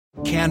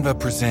Canva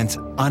presents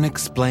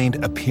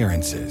Unexplained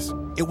Appearances.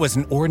 It was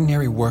an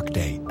ordinary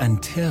workday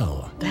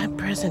until... That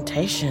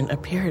presentation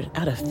appeared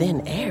out of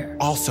thin air.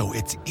 Also,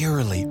 it's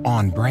eerily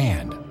on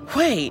brand.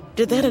 Wait,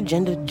 did that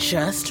agenda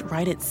just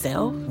write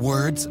itself?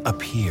 Words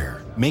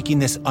appear, making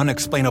this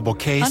unexplainable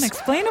case...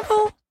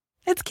 Unexplainable?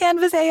 It's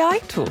Canva's AI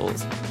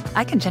tools.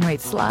 I can generate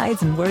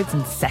slides and words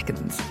in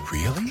seconds.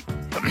 Really?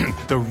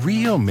 The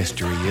real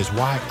mystery is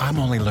why I'm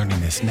only learning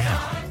this now.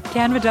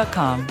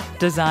 Canva.com,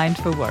 designed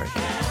for work.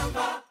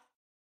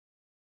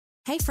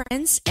 Hey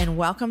friends, and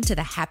welcome to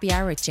the Happy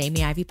Hour with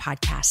Jamie Ivey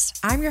podcast.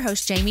 I'm your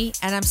host, Jamie,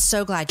 and I'm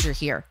so glad you're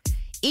here.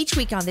 Each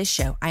week on this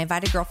show, I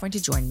invite a girlfriend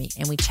to join me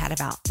and we chat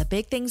about the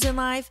big things in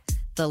life,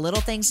 the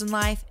little things in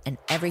life, and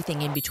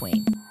everything in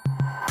between.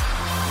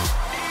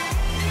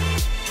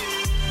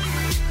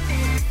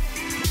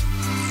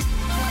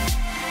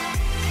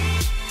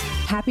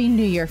 Happy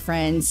New Year,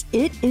 friends.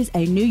 It is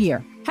a new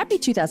year. Happy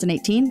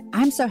 2018.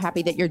 I'm so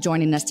happy that you're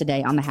joining us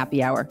today on the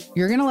Happy Hour.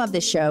 You're going to love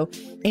this show,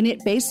 and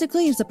it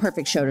basically is the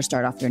perfect show to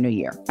start off your new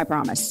year. I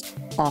promise.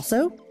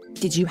 Also,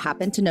 did you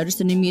happen to notice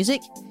the new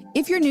music?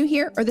 If you're new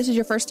here or this is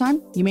your first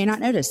time, you may not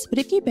notice. But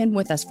if you've been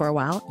with us for a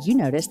while, you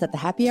notice that the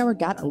Happy Hour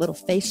got a little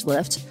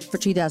facelift for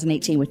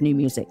 2018 with new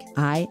music.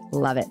 I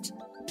love it.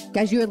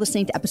 Guys, you are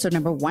listening to episode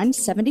number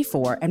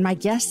 174, and my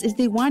guest is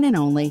the one and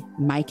only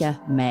Mica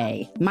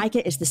May.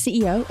 Mica is the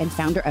CEO and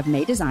founder of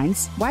May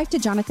Designs, wife to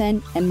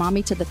Jonathan, and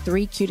mommy to the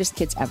 3 cutest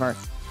kids ever.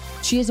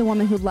 She is a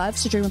woman who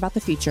loves to dream about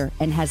the future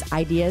and has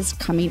ideas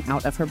coming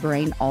out of her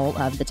brain all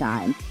of the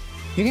time.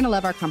 You're going to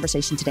love our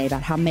conversation today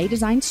about how May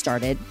Designs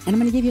started, and I'm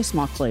going to give you a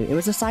small clue. It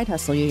was a side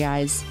hustle, you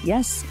guys.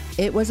 Yes,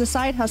 it was a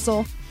side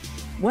hustle.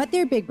 What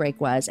their big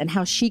break was and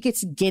how she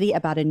gets giddy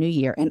about a new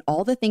year and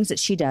all the things that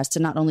she does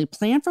to not only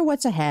plan for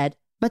what's ahead,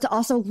 but to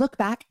also look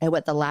back at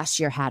what the last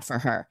year had for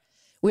her.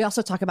 We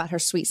also talk about her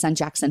sweet son,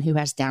 Jackson, who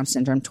has Down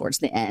syndrome towards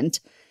the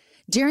end.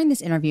 During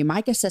this interview,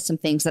 Mica says some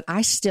things that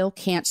I still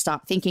can't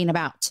stop thinking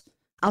about.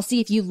 I'll see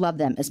if you love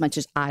them as much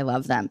as I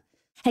love them.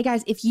 Hey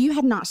guys, if you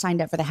have not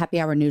signed up for the Happy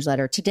Hour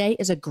newsletter, today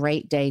is a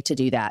great day to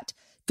do that.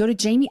 Go to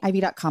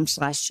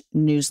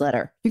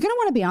jamieivey.com/newsletter. You're going to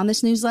want to be on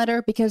this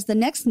newsletter because the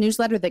next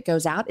newsletter that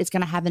goes out is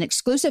going to have an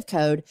exclusive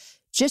code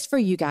just for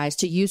you guys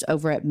to use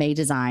over at May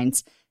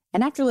Designs.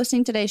 And after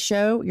listening to today's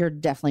show, you're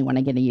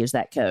definitely going to use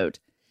that code.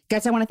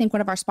 Guys, I want to thank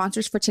one of our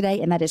sponsors for today,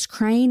 and that is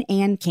Crane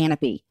and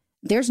Canopy.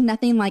 There's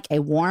nothing like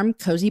a warm,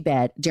 cozy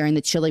bed during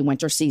the chilly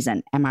winter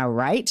season. Am I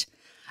right?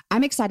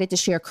 I'm excited to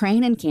share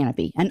Crane and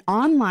Canopy, an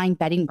online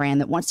bedding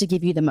brand that wants to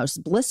give you the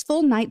most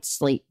blissful night's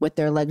sleep with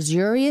their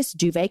luxurious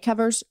duvet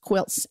covers,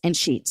 quilts, and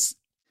sheets.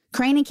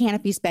 Crane and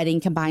Canopy's bedding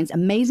combines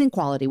amazing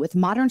quality with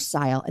modern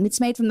style, and it's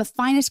made from the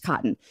finest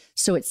cotton,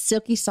 so it's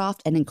silky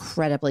soft and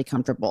incredibly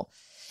comfortable.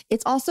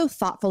 It's also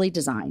thoughtfully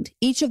designed.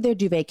 Each of their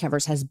duvet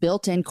covers has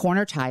built-in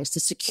corner ties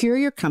to secure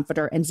your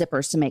comforter and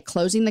zippers to make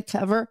closing the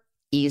cover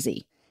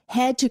easy.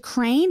 Head to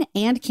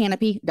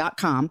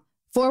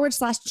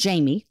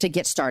craneandcanopy.com/Jamie to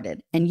get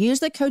started and use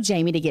the code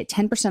Jamie to get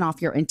 10%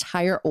 off your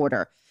entire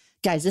order.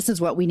 Guys, this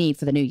is what we need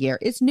for the new year.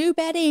 It's new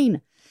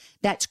bedding.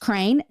 That's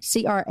Crane,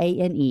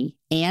 CRANE,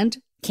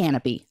 and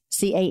Canopy,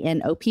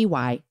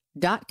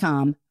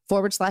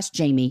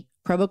 CANOPY.com/Jamie,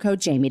 promo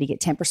code Jamie to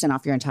get 10%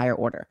 off your entire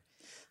order.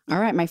 All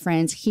right, my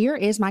friends, here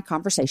is my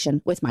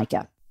conversation with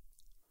Mica.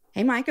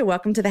 Hey, Mica,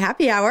 welcome to the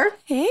Happy Hour.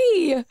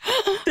 Hey,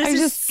 I'm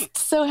just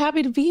so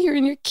happy to be here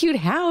in your cute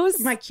house.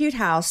 My cute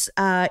house.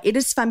 It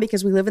is fun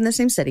because we live in the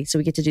same city, so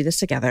we get to do this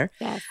together.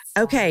 Yes.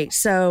 Okay,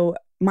 so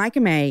Mica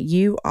May,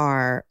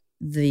 are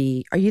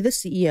you the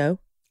CEO?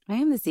 I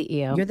am the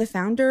CEO. You're the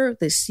founder,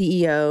 the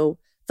CEO,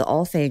 the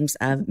all things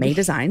of May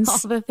Designs. All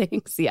the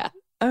things, yeah.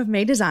 Of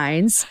May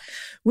Designs,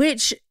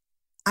 which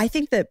I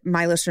think that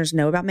my listeners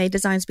know about May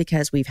Designs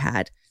because we've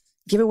had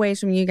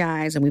giveaways from you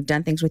guys and we've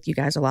done things with you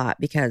guys a lot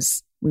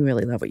because we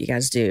really love what you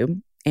guys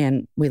do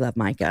and we love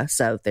Mica.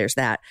 So there's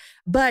that.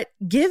 But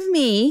give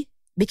me,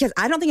 because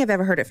I don't think I've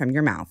ever heard it from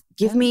your mouth,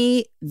 give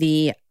me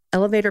the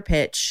elevator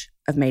pitch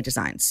of May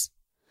Designs.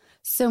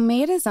 So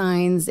May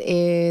Designs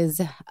is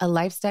a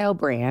lifestyle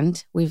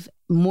brand. We've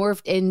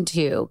morphed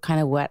into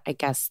kind of what I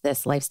guess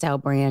this lifestyle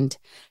brand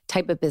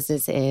type of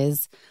business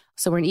is.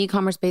 So we're an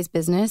e-commerce based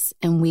business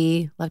and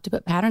we love to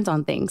put patterns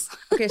on things.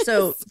 Okay,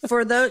 so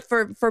for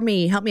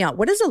me, help me out.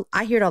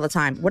 I hear it all the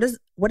time.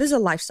 What does a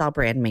lifestyle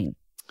brand mean?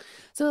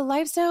 So a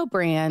lifestyle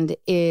brand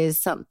is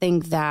something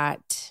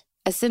that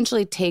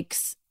essentially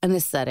takes an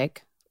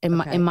aesthetic in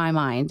my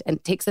mind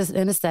and takes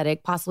an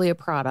aesthetic, possibly a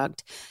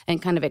product,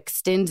 and kind of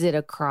extends it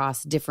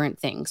across different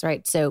things,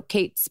 right? So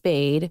Kate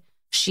Spade,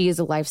 she is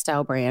a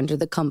lifestyle brand, or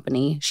the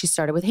company. She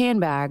started with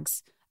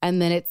handbags. And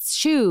then it's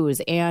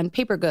shoes and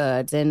paper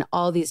goods and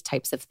all these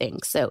types of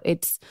things. So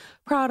it's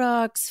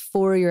products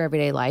for your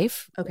everyday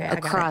life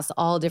across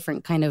all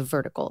different kind of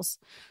verticals.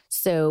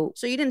 So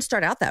you didn't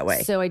start out that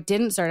way. So I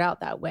didn't start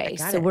out that way.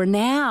 So we're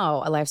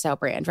now a lifestyle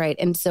brand, right?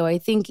 And so I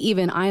think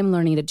even I'm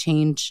learning to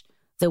change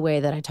the way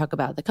that I talk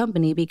about the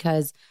company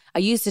because I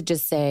used to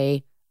just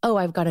say, oh,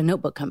 I've got a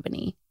notebook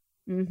company,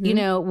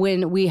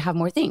 when we have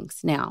more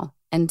things now.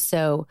 And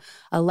so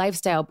a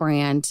lifestyle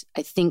brand,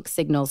 I think,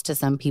 signals to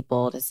some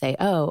people to say,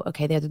 oh,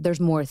 okay, there's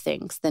more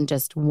things than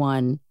just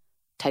one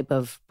type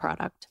of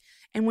product.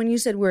 And when you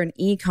said we're in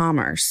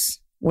e-commerce,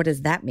 what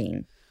does that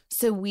mean?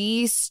 So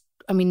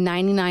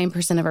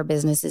 99% of our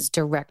business is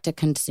direct to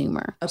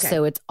consumer. Okay.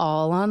 So it's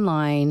all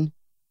online.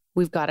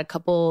 We've got a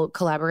couple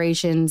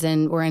collaborations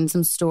and we're in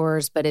some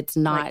stores, but it's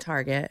not like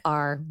Target.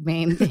 Our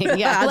main thing.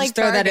 Yeah, I'll like just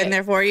throw Target. that in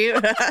there for you.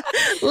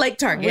 Like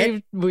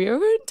Target. We're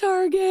in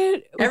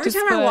Target. Every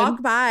time I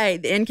walk by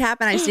the end cap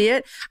and I see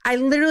it, I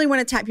literally want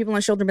to tap people on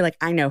the shoulder and be like,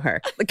 I know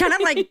her. Kind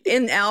of like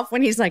in Elf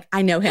when he's like,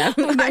 I know him.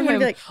 I want to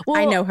be like,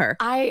 I know her.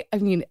 I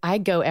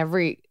go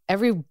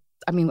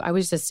I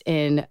was just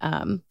in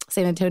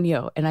San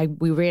Antonio and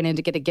we ran in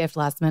to get a gift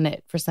last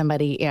minute for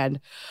somebody. And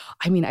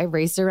I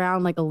raced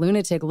around like a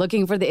lunatic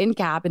looking for the end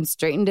cap and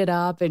straightened it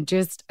up. And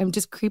I'm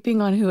just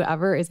creeping on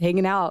whoever is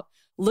hanging out,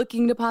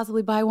 looking to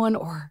possibly buy one.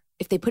 Or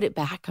if they put it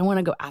back, I want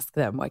to go ask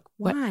them, like,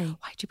 why'd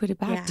you put it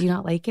back? Yeah. Do you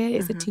not like it?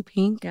 Is it too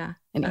pink? Yeah.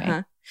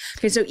 Anyway.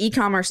 Okay. So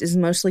e-commerce is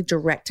mostly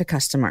direct to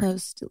customer.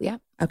 Yeah.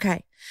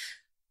 Okay.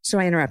 So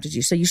I interrupted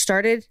you. So you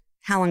started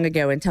how long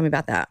ago? And tell me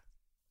about that.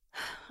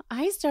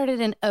 I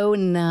started in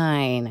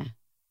 2009.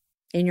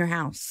 In your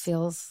house.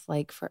 Feels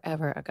like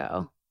forever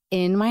ago.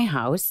 In my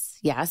house,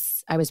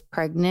 yes. I was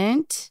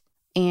pregnant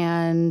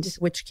and...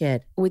 Which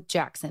kid? With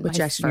Jackson. With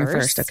Jackson, your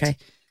first. Okay.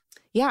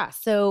 Yeah.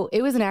 So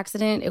it was an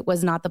accident. It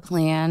was not the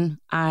plan.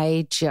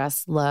 I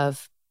just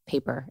love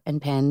paper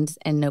and pens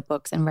and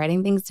notebooks and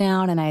writing things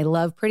down. And I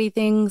love pretty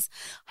things.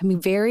 I'm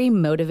very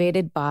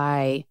motivated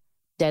by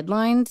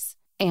deadlines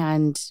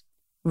and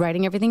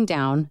writing everything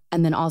down.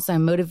 And then also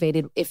I'm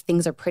motivated if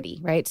things are pretty,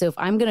 right? So if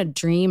I'm going to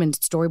dream and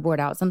storyboard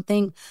out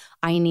something,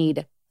 I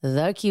need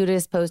the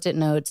cutest Post-it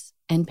notes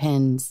and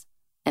pens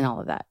and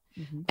all of that.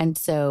 Mm-hmm. And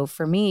so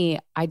for me,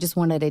 I just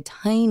wanted a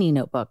tiny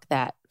notebook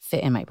that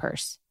fit in my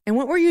purse. And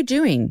what were you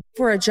doing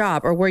for a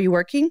job, or were you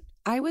working?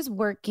 I was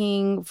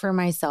working for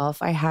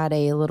myself. I had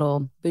a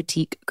little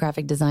boutique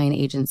graphic design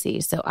agency.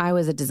 So I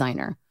was a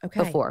designer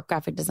before,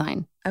 graphic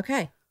design.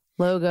 Okay.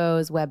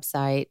 Logos,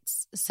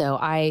 websites. So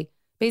I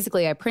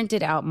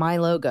printed out my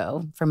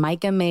logo for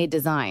Mica May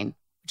Design,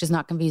 which is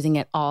not confusing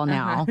at all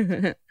now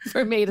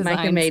for May Designs.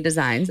 Mica May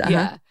Designs.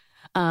 Yeah.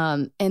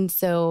 And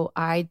so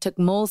I took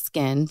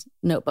Moleskine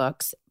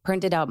notebooks,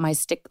 printed out my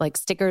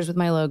stickers with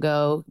my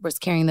logo, was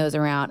carrying those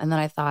around. And then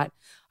I thought,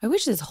 I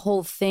wish this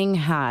whole thing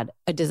had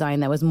a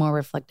design that was more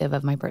reflective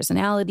of my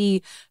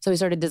personality. So I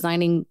started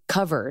designing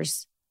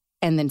covers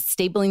and then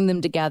stapling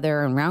them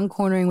together and round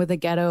cornering with a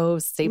ghetto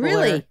stapler.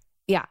 Really?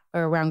 Yeah,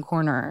 or a round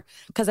corner.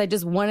 Because I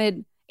just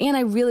wanted... And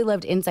I really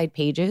loved inside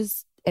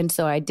pages. And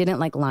so I didn't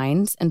like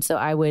lines. And so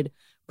I would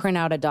print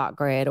out a dot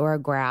grid or a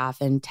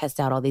graph and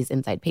test out all these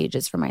inside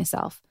pages for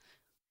myself.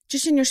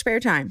 Just in your spare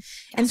time.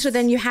 Yes. And so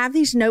then you have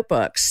these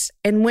notebooks.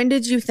 And when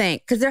did you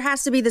think, because there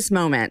has to be this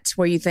moment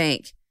where you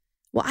think,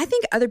 well, I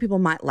think other people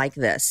might like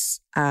this.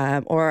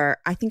 Or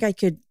I think I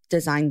could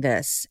design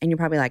this. And you're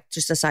probably like,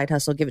 just a side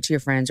hustle, give it to your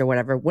friends or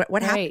whatever.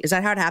 What happened? Is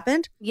that how it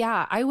happened?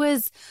 Yeah, I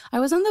was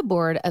on the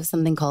board of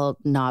something called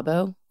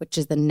NABO, which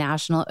is the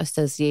National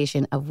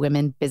Association of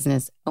Women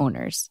Business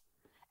Owners.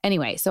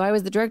 Anyway, so I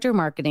was the director of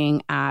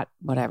marketing at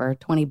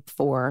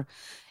 24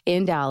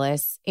 in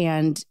Dallas.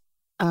 And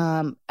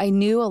I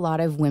knew a lot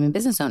of women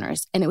business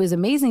owners. And it was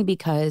amazing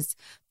because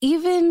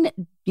even,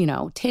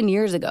 10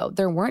 years ago,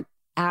 there weren't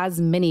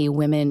as many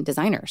women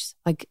designers.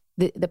 Like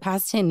the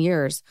past 10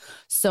 years,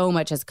 so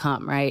much has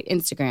come, right?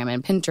 Instagram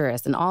and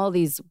Pinterest and all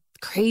these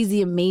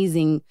crazy,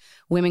 amazing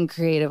women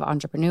creative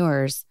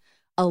entrepreneurs.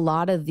 A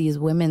lot of these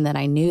women that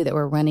I knew that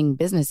were running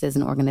businesses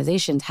and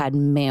organizations had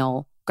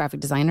male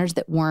graphic designers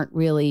that weren't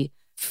really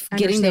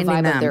getting the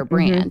vibe of their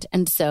brand. Mm-hmm.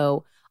 And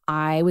so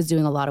I was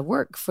doing a lot of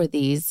work for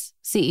these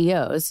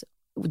CEOs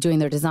doing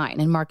their design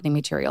and marketing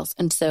materials.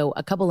 And so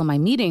a couple of my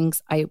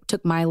meetings, I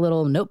took my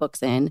little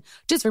notebooks in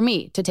just for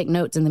me to take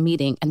notes in the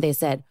meeting. And they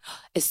said,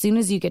 as soon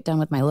as you get done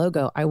with my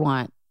logo, I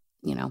want,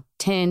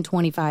 10,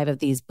 25 of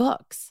these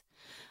books.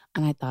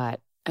 And I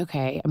thought,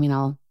 okay,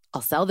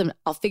 I'll sell them.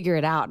 I'll figure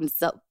it out and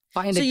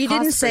find a So you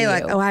didn't say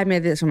like, oh, I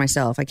made this for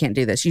myself. I can't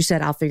do this. You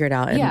said, I'll figure it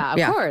out. And,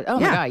 of course.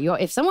 Oh my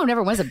God. If someone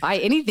ever wants to buy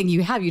anything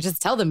you have, you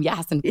just tell them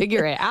yes and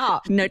figure it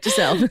out. Note to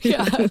self.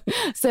 Yeah.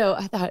 So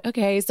I thought,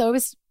 okay. So I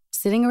was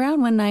sitting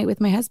around one night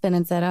with my husband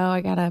and said,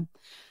 I got to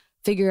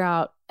figure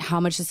out how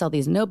much to sell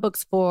these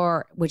notebooks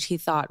for, which he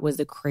thought was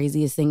the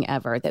craziest thing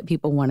ever, that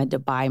people wanted to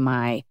buy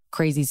my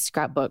crazy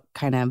scrapbook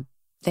kind of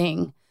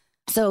thing.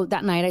 So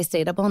that night I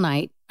stayed up all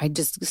night. I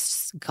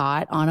just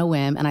got on a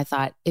whim and I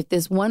thought, if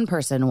this one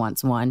person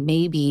wants one,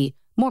 maybe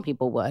more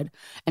people would.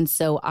 And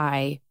so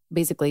I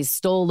basically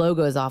stole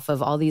logos off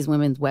of all these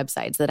women's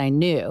websites that I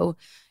knew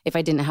if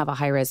I didn't have a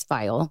high-res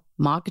file,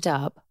 mocked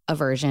up a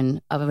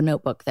version of a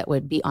notebook that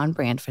would be on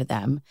brand for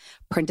them,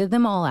 printed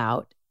them all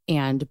out,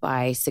 and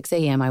by 6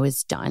 a.m. I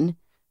was done.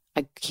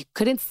 I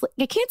can't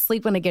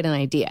sleep when I get an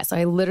idea. So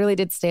I literally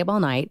did stay up all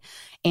night,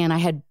 and I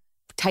had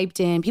typed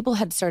in, people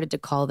had started to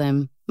call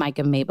them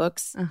Mica May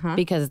books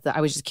because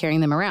I was just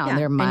carrying them around. Yeah.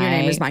 They're my, and your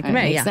name is Mica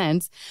May. Makes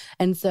sense.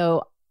 And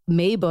so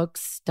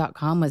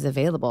Maybooks.com was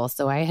available.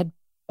 So I had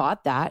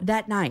bought that.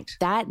 That night.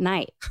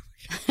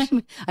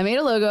 I made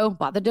a logo,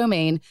 bought the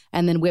domain,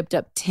 and then whipped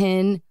up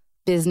 10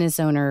 business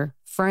owner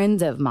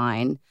friends of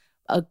mine,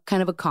 a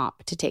kind of a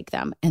comp to take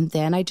them. And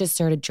then I just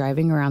started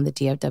driving around the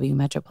DFW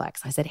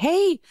Metroplex. I said,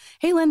 hey,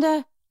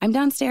 Linda, I'm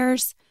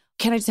downstairs.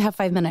 Can I just have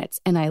 5 minutes?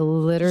 And I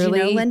literally...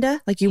 Did you know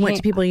Linda? Like you went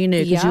to people you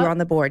knew because you were on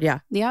the board. Yeah.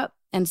 Yep.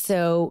 And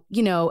so,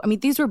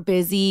 these were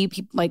busy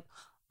people, like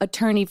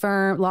attorney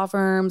firm, law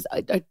firms,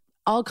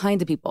 all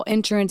kinds of people,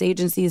 insurance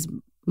agencies,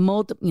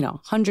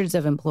 hundreds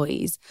of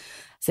employees.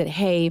 I said,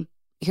 hey,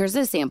 here's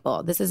a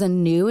sample. This is a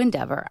new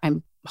endeavor.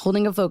 I'm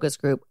holding a focus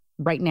group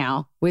right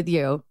now with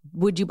you.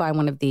 Would you buy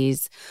one of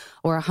these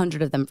or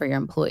 100 of them for your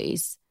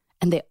employees?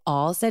 And they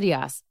all said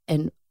yes.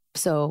 And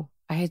so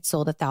I had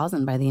sold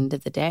 1,000 by the end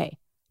of the day.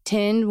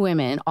 10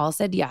 women all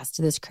said yes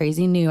to this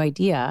crazy new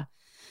idea.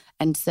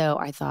 And so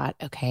I thought,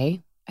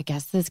 okay, I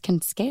guess this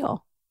can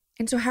scale.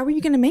 And so how were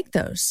you going to make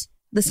those?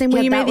 The same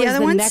way you made the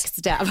other ones? Next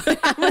step.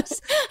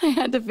 I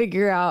had to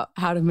figure out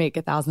how to make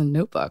 1,000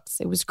 notebooks.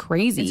 It was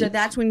crazy. And so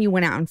that's when you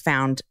went out and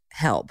found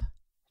help.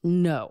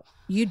 No.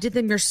 You did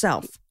them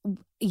yourself.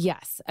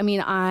 Yes. I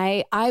mean,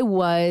 I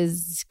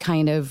was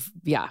kind of,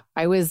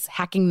 I was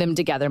hacking them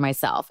together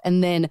myself.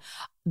 And then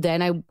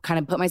I kind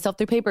of put myself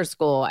through paper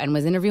school and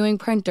was interviewing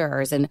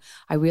printers, and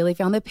I really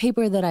found the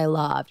paper that I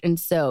loved. And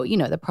so,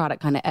 the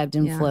product kind of ebbed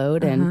and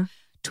flowed and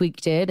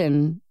tweaked it,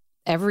 and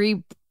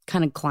every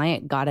kind of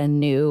client got a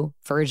new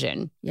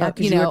version. Yeah,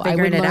 I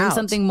would learn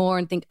something more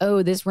and think,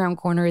 oh, this round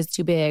corner is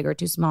too big or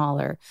too small,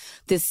 or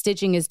this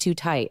stitching is too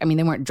tight. I mean,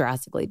 they weren't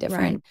drastically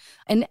different. Right.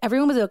 And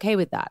everyone was okay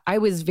with that. I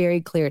was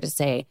very clear to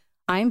say,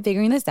 I'm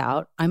figuring this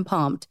out. I'm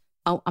pumped.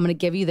 I'm going to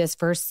give you this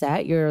first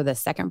set. You're the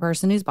second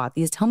person who's bought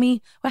these. Tell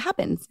me what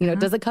happens.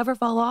 Does the cover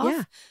fall off?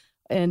 Yeah.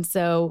 And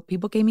so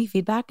people gave me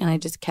feedback and I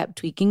just kept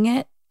tweaking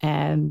it.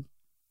 And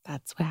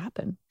that's what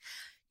happened.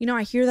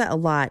 I hear that a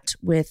lot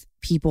with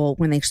people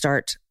when they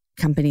start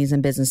companies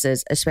and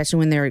businesses, especially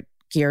when they're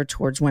geared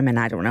towards women.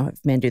 I don't know if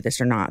men do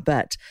this or not,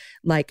 but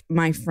like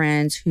my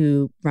friends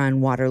who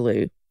run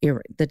Waterloo,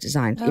 the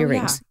design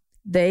earrings,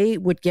 they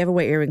would give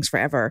away earrings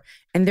forever.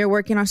 And they're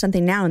working on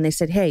something now. And they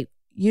said, hey,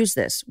 use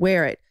this,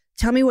 wear it.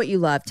 Tell me what you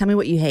love. Tell me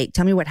what you hate.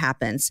 Tell me what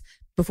happens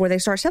before they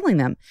start selling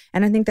them.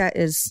 And I think that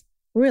is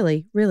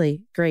really,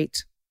 really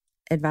great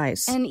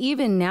advice. And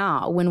even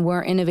now, when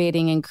we're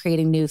innovating and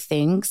creating new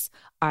things,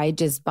 I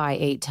just buy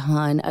a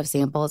ton of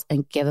samples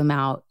and give them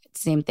out.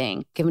 Same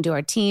thing. Give them to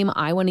our team.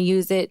 I want to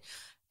use it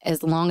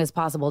as long as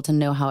possible to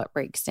know how it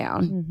breaks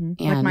down. Mm-hmm.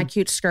 And like my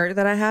cute skirt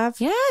that I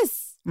have.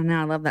 Yes. I know.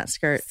 I love that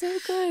skirt. So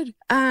good.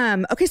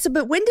 Okay. So,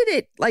 but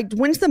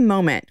when's the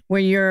moment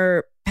where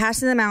you're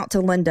passing them out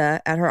to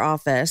Linda at her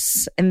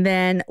office? And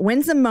then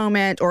when's the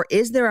moment, or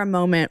is there a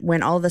moment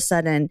when all of a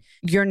sudden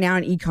you're now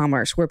in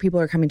e-commerce where people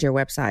are coming to your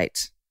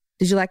website?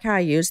 Did you like how I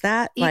used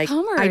that?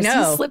 E-commerce. I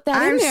know. You slipped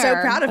that in there. I'm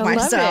so proud of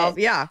myself.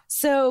 Yeah.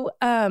 So,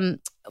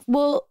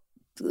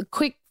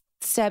 quick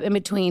step in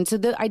between. So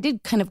I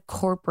did kind of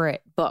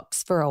corporate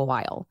books for a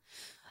while.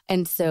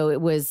 And so it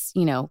was,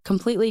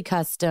 completely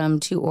custom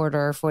to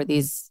order for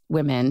these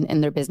women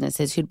and their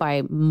businesses who'd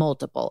buy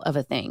multiple of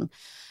a thing.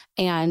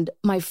 And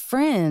my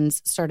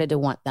friends started to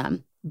want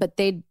them, but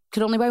they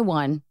could only buy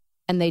one,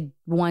 and they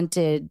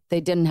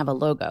didn't have a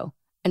logo.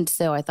 And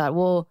so I thought,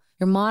 well,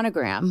 your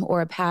monogram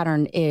or a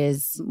pattern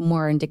is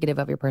more indicative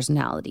of your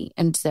personality.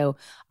 And so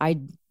I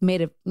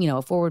made a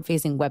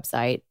forward-facing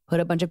website,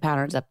 put a bunch of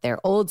patterns up there,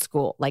 old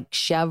school, like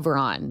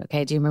chevron.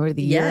 Okay. Do you remember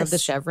the year of the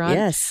chevron?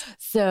 Yes.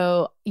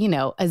 So, a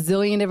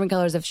zillion different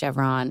colors of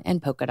chevron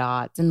and polka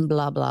dots and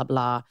blah, blah,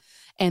 blah.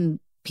 And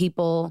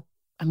people,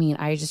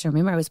 I just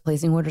remember I was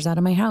placing orders out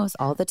of my house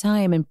all the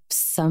time, and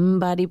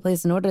somebody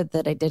placed an order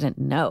that I didn't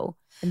know.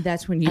 And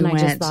that's when I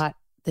just thought,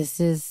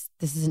 this is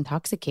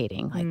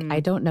intoxicating. Like,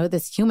 I don't know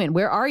this human.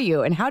 Where are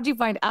you? And how'd you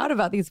find out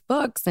about these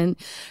books? And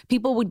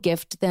people would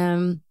gift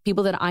them,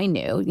 people that I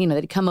knew,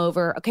 they'd come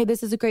over. Okay,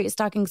 this is a great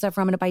stocking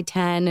stuffer. I'm going to buy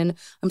 10. And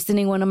I'm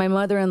sending one to my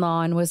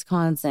mother-in-law in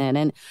Wisconsin.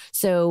 And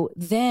so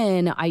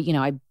then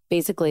I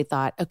basically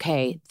thought,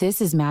 okay,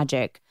 this is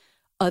magic.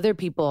 Other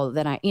people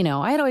that I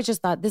had always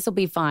just thought this will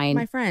be fine.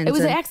 My friends. It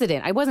was an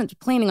accident. I wasn't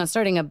planning on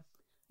starting a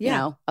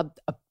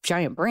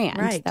giant brand.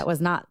 Right. That was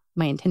not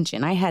my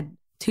intention. I had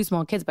 2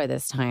 small kids by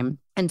this time.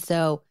 And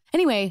so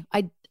anyway,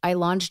 I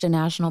launched a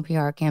national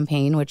PR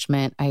campaign, which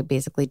meant I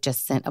basically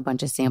just sent a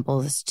bunch of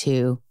samples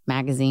to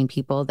magazine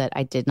people that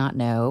I did not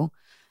know.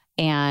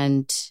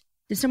 And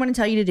did someone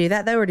tell you to do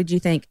that though? Or did you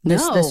think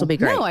this will be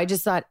great? No, I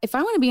just thought if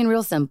I want to be in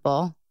real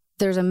simple,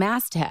 there's a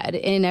masthead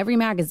in every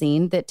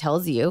magazine that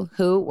tells you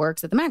who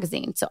works at the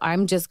magazine. So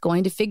I'm just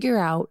going to figure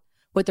out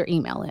what their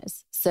email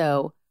is.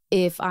 So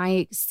if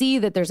I see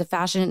that there's a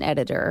fashion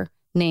editor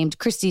named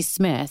Christy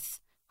Smith,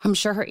 I'm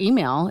sure her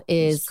email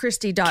is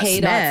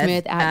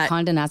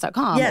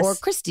k.smith@condenast.com or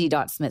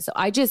christy.smith. So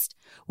I just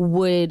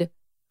would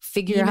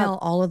figure out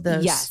all of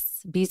those.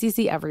 Yes.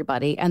 BCC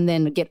everybody, and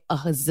then get a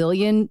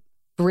zillion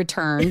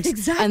returns.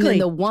 Exactly. And then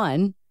the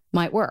one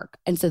might work.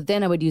 And so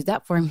then I would use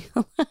that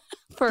formula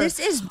for this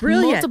is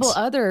brilliant. multiple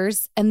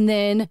others. And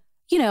then,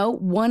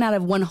 1 out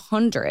of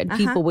 100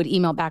 people would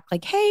email back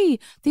like, hey,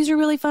 these are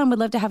really fun. Would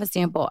love to have a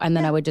sample. And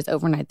then I would just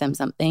overnight them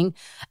something.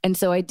 And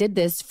so I did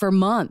this for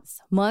months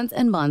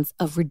and months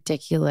of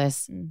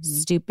ridiculous,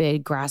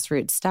 stupid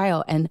grassroots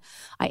style. And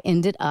I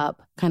ended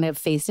up kind of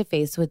face to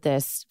face with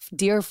this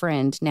dear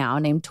friend now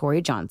named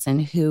Tori Johnson,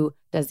 who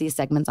does these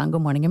segments on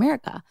Good Morning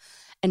America.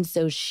 And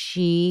so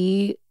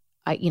I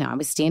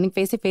was standing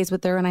face to face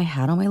with her and I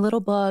had all my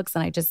little books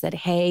and I just said,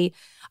 hey,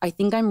 I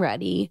think I'm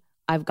ready.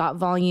 I've got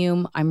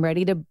volume. I'm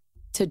ready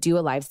to do a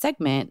live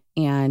segment.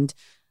 And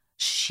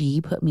she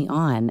put me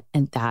on.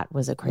 And that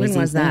was a crazy thing.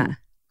 When was that?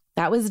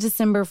 That was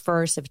December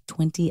 1st of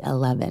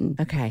 2011.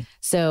 Okay.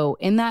 So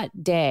in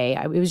that day,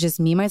 it was just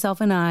me,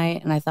 myself, and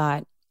I. And I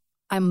thought,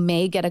 I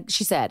may get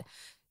she said,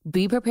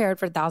 be prepared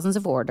for thousands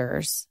of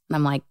orders. And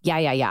I'm like, yeah,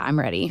 I'm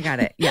ready. Got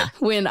it. Yeah.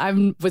 When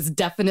I was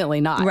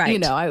definitely not,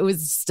 right. It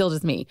was still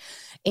just me.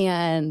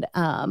 And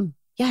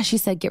she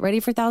said, get ready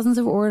for thousands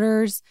of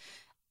orders.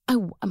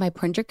 My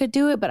printer could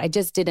do it, but I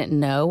just didn't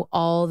know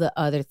all the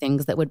other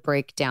things that would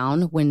break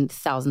down when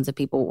thousands of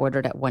people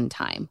ordered at one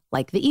time,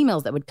 like the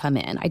emails that would come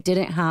in. I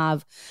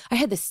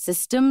had the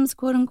systems,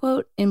 quote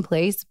unquote, in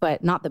place,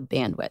 but not the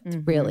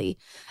bandwidth really.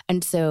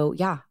 And so,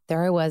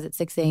 there I was at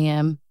 6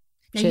 a.m.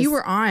 Now you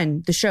were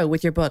on the show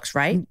with your books,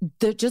 right?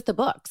 Just the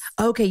books.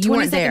 Okay, you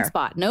weren't there. 22nd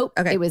spot. Nope.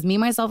 Okay. It was me,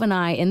 myself, and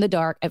I in the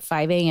dark at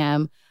 5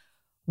 a.m.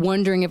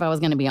 wondering if I was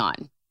going to be on.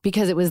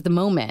 Because it was the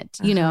moment,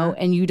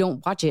 and you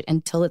don't watch it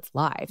until it's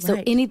live.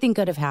 So anything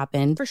could have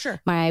happened. For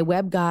sure. My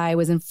web guy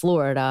was in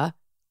Florida,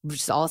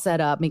 just all set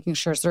up, making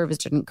sure service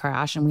didn't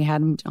crash. And we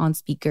had him on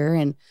speaker.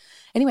 And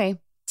anyway,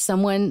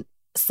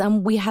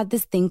 we had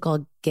this thing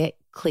called Get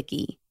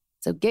Clicky.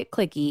 So Get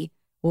Clicky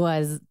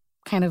was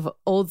kind of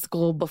old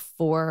school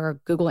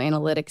before Google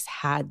Analytics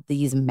had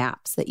these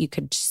maps that you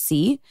could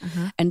see.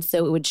 And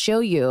so it would show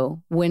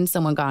you when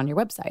someone got on your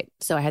website.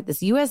 So I had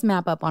this US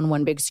map up on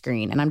one big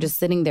screen and I'm just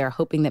sitting there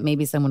hoping that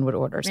maybe someone would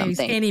order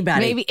something.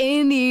 Maybe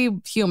any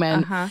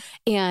human.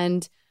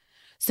 And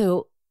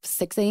so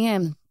 6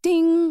 a.m.,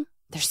 ding,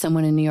 there's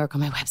someone in New York on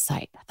my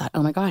website. I thought,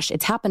 oh my gosh,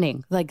 it's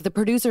happening. Like the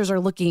producers are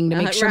looking to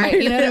make sure,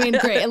 you know what I mean?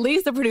 Great. At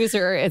least the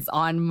producer is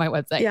on my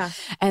website. Yeah.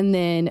 And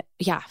then,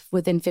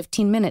 within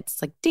 15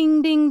 minutes, like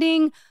ding, ding,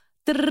 ding,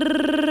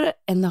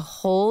 and the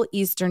whole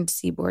Eastern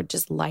Seaboard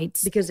just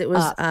lights because it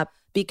was up.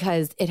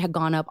 Because it had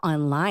gone up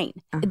online.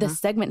 The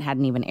segment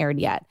hadn't even aired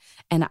yet.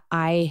 And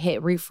I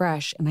hit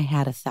refresh and I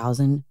had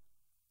 1,000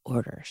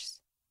 orders.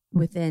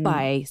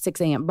 By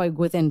 6 a.m.,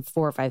 within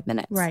 4 or 5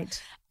 minutes.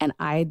 Right. And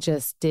I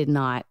just did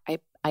not,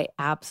 I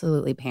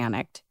absolutely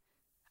panicked.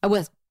 I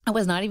was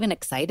not even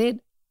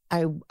excited.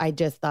 I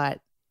just thought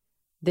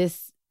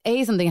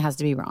something has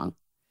to be wrong.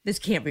 This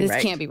can't be right.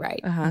 This can't be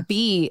right.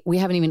 B, we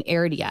haven't even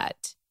aired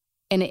yet.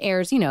 And it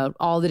airs,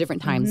 all the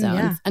different time zones.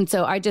 Yeah. And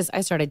so I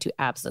started to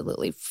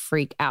absolutely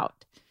freak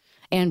out.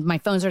 And my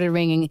phone started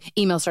ringing,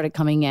 emails started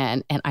coming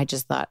in, and I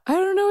just thought, I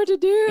don't know what to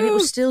do. And it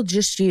was still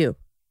just you.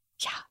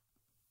 Yeah.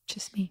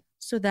 Just me.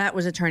 So that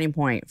was a turning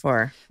point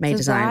for May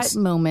Designs. That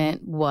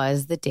moment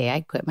was the day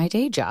I quit my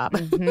day job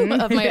of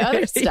my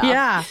other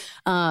stuff.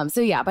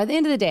 By the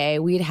end of the day,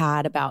 we'd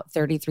had about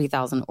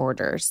 33,000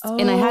 orders.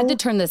 And I had to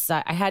turn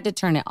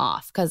it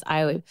off because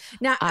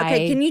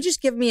can you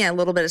just give me a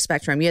little bit of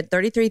spectrum? You had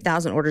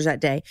 33,000 orders that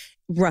day.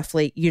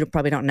 Roughly, you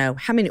probably don't know.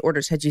 How many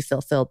orders had you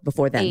fulfilled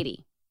before then?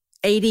 80.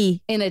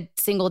 80? In a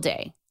single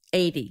day.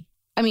 80.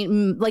 I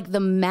mean, like the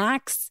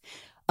max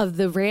of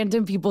the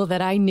random people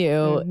that I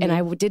knew, and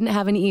I didn't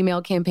have an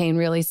email campaign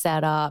really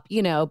set up,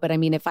 but I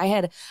mean, if I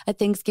had a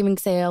Thanksgiving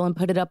sale and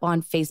put it up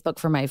on Facebook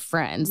for my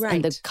friends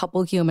and the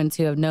couple humans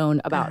who have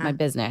known about my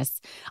business,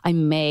 I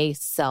may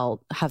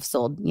have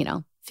sold,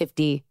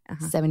 50,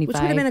 75. Which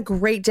would have been a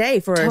great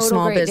day for a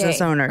small business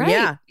owner. Right?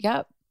 Yeah.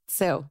 Yep.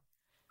 So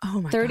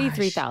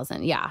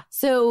 33,000. Yeah.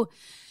 So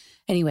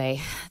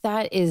anyway,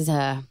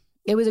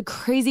 it was a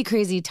crazy,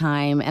 crazy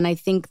time. And I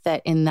think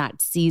that in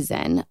that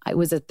season, it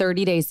was a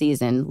 30-day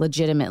season,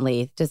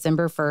 legitimately,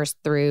 December 1st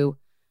through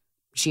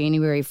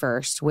January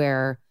 1st,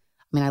 where,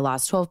 I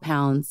lost 12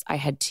 pounds. I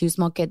had 2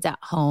 small kids at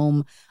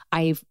home.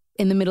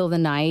 In the middle of the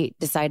night,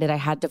 decided I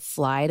had to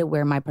fly to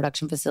where my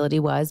production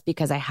facility was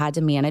because I had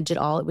to manage it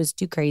all. It was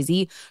too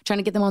crazy. Trying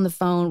to get them on the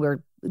phone.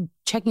 We're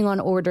checking on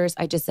orders.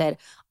 I just said,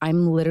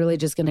 I'm literally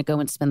just going to go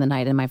and spend the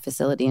night in my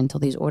facility until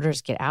these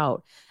orders get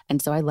out.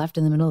 And so I left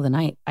in the middle of the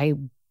night.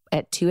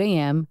 At 2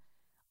 a.m.,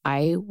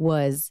 I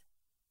was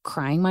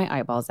crying my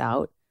eyeballs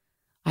out.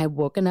 I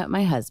woken up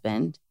my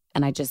husband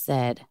and I just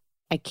said,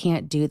 I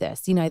can't do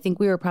this. I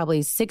think we were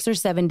probably 6 or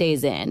 7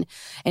 days in,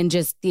 and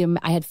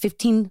I had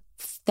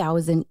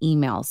 15,000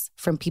 emails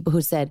from people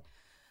who said,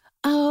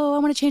 oh, I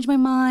want to change my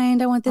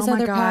mind. I want this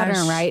other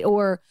pattern, right?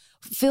 Or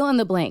fill in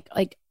the blank,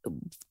 like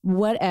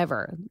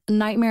whatever.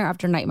 Nightmare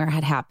after nightmare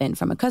had happened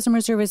from a customer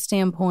service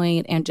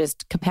standpoint and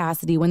just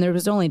capacity when there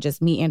was only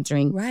just me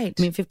answering. Right.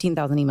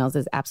 15,000 emails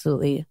is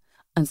absolutely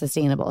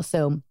unsustainable.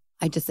 So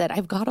I just said,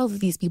 I've got all of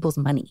these people's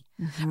money,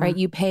 right?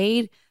 You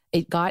paid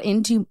It got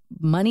into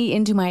money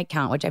into my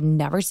account, which I've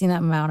never seen that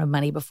amount of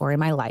money before in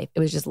my life. It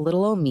was just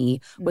little old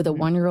me with a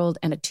 1-year-old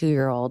and a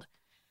 2-year-old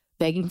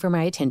begging for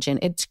my attention.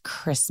 It's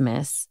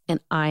Christmas and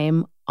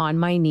I'm on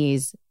my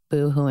knees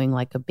boo-hooing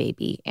like a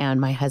baby. And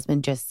my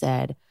husband just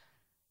said,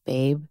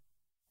 babe,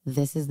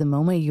 this is the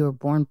moment you were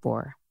born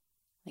for.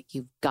 Like,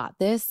 you've got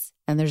this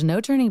and there's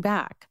no turning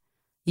back.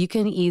 You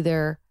can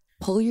either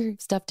pull your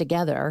stuff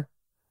together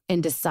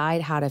and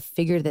decide how to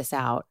figure this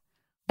out,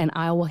 and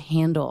I will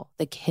handle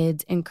the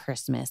kids and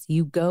Christmas.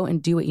 You go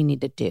and do what you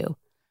need to do.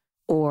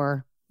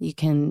 Or you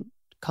can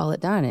call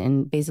it done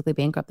and basically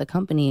bankrupt the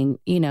company and,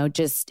 you know,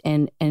 just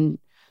and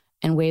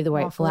wave the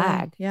white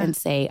flag and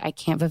say, I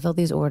can't fulfill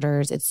these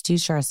orders. It's too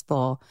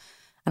stressful.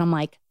 And I'm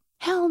like,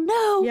 hell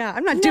no. Yeah,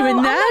 I'm not doing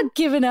that. I'm not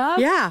giving up.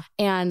 Yeah.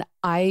 And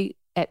I,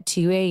 at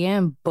 2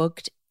 a.m.,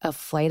 booked a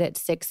flight at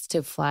 6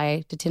 to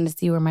fly to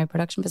Tennessee where my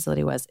production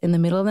facility was. In the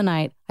middle of the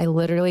night, I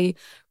literally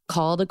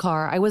called a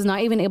car. I was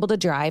not even able to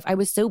drive. I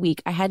was so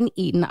weak. I hadn't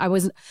eaten. I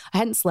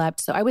hadn't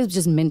slept. So I was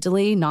just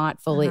mentally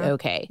not fully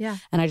okay. Yeah.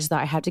 And I just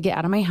thought I have to get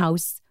out of my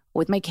house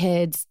with my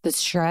kids, the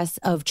stress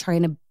of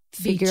trying to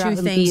figure out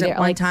and be there. At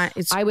one time.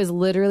 I was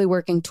literally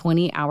working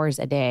 20 hours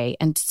a day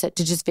and to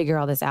just figure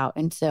all this out.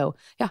 And so,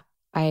 yeah,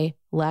 I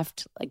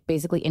left like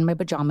basically in my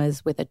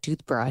pajamas with a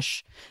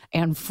toothbrush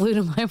and flew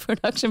to my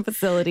production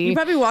facility. You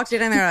probably walked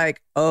in and they're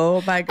like,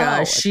 oh my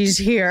gosh, she's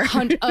here.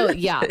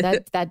 Yeah,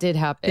 that did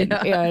happen.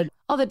 Yeah. And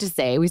all that to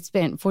say, we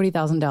spent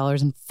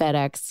 $40,000 in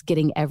FedEx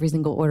getting every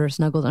single order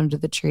snuggled under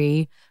the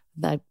tree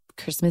that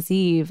Christmas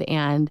Eve,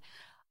 and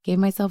gave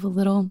myself a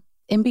little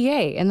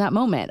MBA in that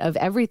moment of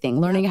everything,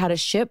 learning how to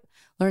ship,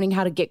 learning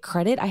how to get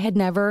credit.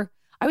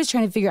 I was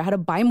trying to figure out how to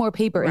buy more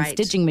paper and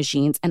stitching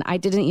machines, and I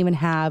didn't even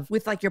have...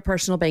 With like your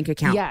personal bank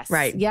account. Yes.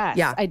 Right. Yes.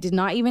 Yeah. I did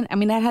not even... I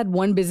mean, I had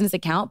one business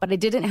account, but I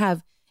didn't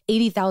have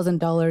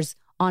 $80,000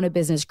 on a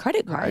business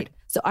credit card. Right.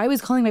 So I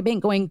was calling my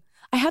bank going,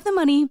 I have the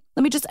money.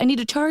 I need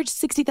to charge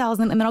 $60,000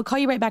 and then I'll call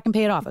you right back and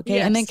pay it off. Okay.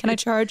 Yes. And then can I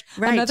charge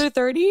another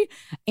 30?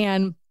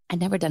 And I'd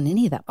never done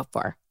any of that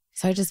before.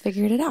 So I just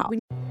figured it out.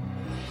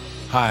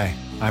 Hi,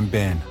 I'm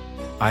Ben.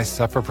 I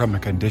suffer from a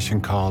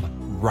condition called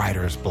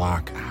writer's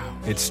block.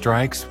 It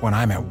strikes when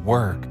I'm at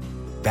work.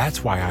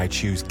 That's why I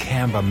choose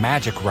Canva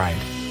Magic Write.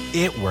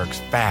 It works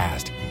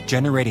fast,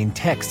 generating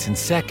text in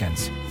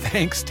seconds,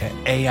 thanks to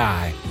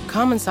AI.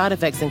 Common side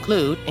effects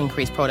include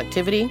increased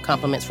productivity,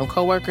 compliments from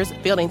coworkers,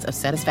 feelings of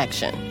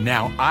satisfaction.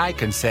 Now I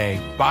can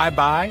say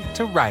bye-bye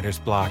to writer's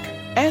block.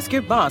 Ask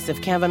your boss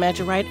if Canva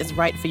Magic Write is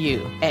right for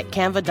you at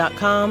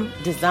canva.com,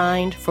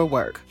 designed for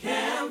work.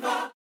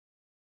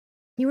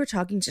 You were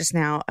talking just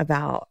now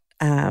about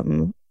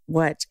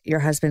what your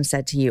husband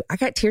said to you. I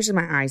got tears in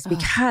my eyes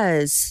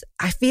because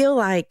I feel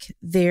like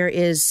there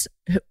is,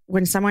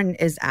 when someone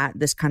is at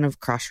this kind of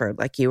crossroad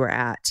like you were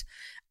at,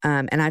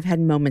 and I've had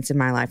moments in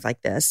my life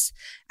like this,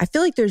 I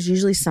feel like there's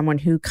usually someone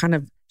who kind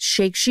of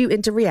shakes you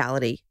into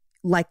reality,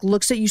 like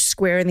looks at you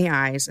square in the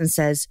eyes and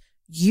says,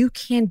 you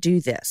can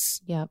do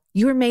this. Yep.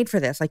 You were made for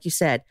this, like you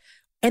said.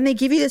 And they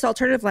give you this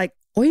alternative like,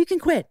 or you can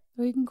quit.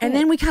 And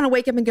then we kind of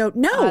wake up and go,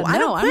 no, I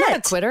don't quit. I'm not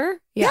a quitter.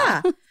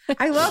 Yeah.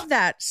 I love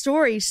that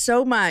story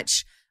so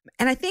much.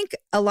 And I think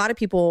a lot of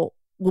people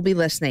will be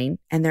listening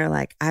and they're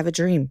like, I have a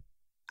dream.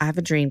 I have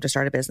a dream to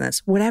start a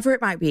business, whatever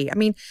it might be. I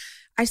mean,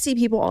 I see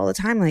people all the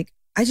time. Like,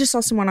 I just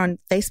saw someone on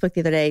Facebook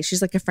the other day.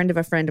 She's like a friend of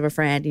a friend of a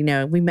friend. You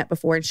know, we met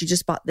before and she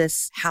just bought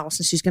this house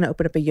and she's going to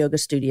open up a yoga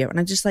studio. And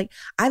I'm just like,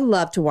 I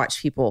love to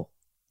watch people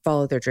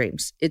follow their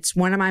dreams. It's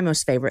one of my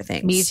most favorite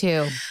things. Me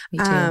too.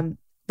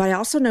 But I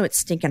also know it's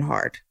stinking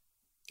hard.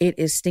 It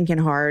is stinking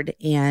hard.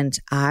 And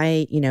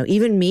I,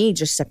 even me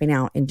just stepping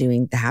out and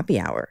doing the happy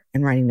hour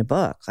and writing a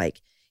book,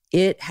 like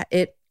it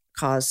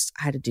caused,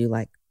 I had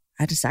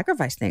to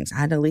sacrifice things. I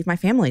had to leave my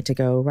family to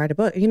go write a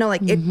book.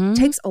 It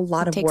takes a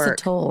lot of work. It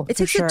takes a toll. It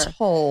takes a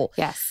toll.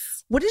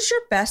 Yes. What is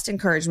your best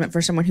encouragement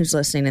for someone who's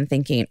listening and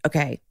thinking,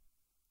 okay,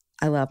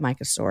 I love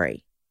Mica's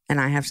story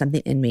and I have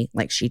something in me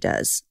like she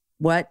does.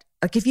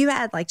 If you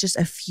had like just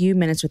a few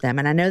minutes with them,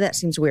 and I know that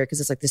seems weird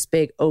because it's like this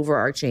big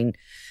overarching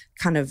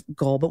kind of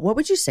goal, but what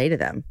would you say to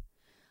them?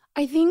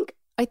 I think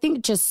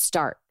just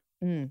start.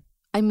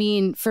 I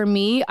mean, for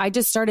me, I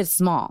just started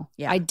small.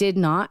 Yeah. I did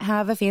not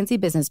have a fancy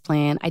business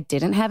plan. I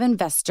didn't have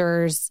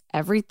investors.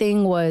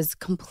 Everything was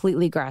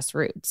completely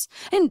grassroots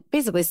and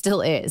basically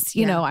still is.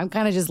 You know, I'm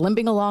kind of just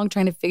limping along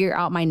trying to figure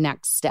out my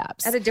next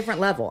steps. At a different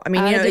level. I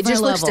mean, it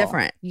just looks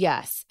different.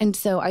 Yes. And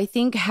so I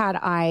think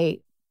I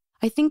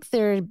think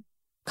there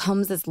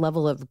comes this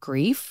level of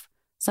grief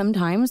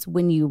sometimes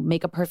when you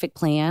make a perfect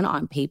plan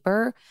on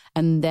paper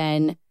and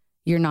then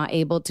you're not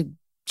able to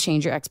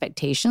change your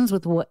expectations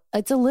with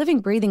it's a living,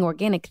 breathing,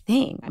 organic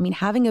thing. I mean,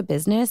 having a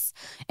business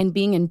and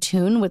being in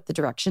tune with the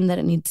direction that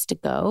it needs to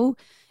go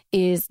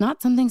is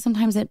not something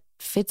sometimes that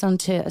fits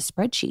onto a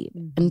spreadsheet.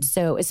 Mm-hmm. And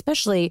so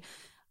especially,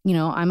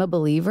 I'm a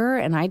believer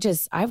and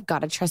I've got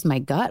to trust my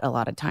gut a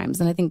lot of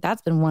times. And I think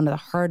that's been one of the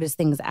hardest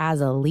things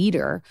as a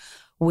leader,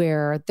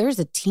 where there's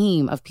a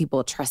team of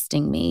people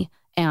trusting me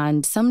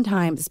And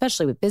sometimes,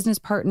 especially with business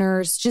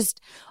partners, just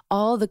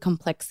all the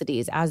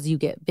complexities as you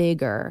get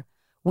bigger,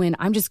 when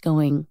I'm just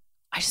going,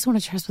 I just want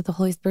to trust what the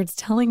Holy Spirit's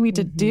telling me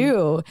to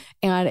do.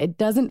 And it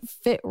doesn't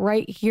fit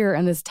right here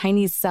in this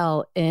tiny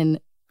cell in,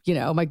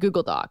 my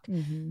Google Doc.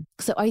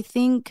 So I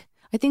think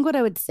what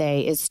I would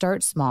say is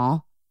start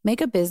small. Make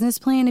a business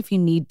plan if you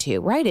need to.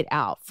 Write it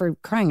out, for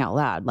crying out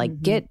loud.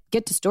 Like get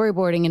to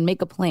storyboarding and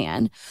make a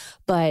plan,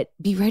 but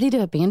be ready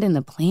to abandon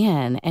the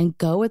plan and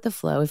go with the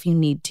flow if you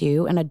need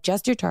to, and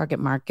adjust your target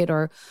market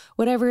or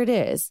whatever it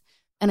is.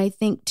 And I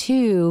think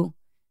too,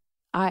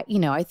 I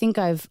think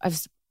I've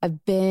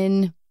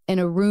been in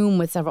a room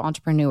with several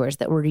entrepreneurs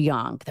that were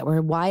young, that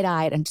were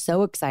wide-eyed and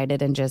so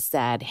excited, and just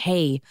said,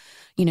 "Hey,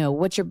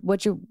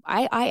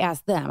 I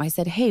asked them. I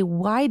said, "Hey,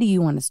 why do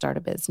you want to start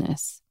a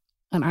business?"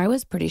 And I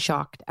was pretty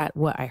shocked at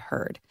what I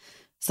heard.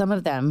 Some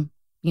of them,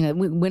 we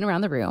went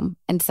around the room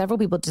and several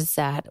people just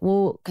said,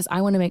 well, because I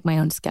want to make my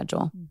own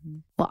schedule.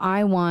 Well,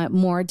 I want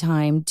more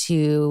time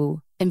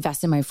to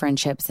invest in my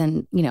friendships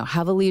and,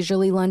 have a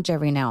leisurely lunch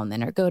every now and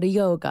then, or go to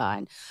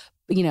yoga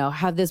and,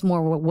 have this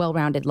more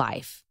well-rounded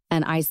life.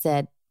 And I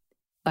said,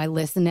 I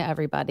listened to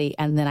everybody.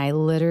 And then I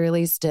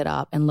literally stood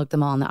up and looked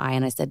them all in the eye.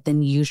 And I said,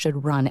 then you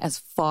should run as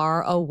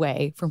far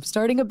away from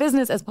starting a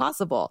business as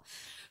possible.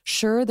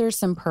 Sure, there's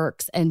some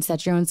perks and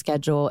set your own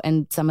schedule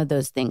and some of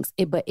those things,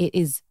 but it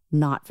is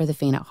not for the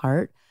faint at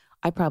heart.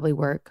 I probably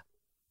work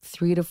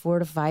 3 to 4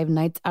 to 5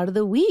 nights out of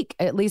the week,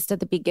 at least at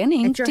the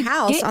beginning. At your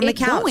house on the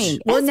couch. Going.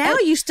 Well, now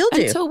you still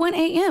do. Until 1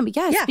 a.m.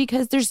 Yes,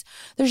 because there's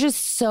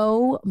just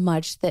so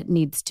much that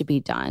needs to be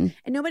done.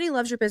 And nobody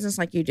loves your business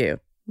like you do.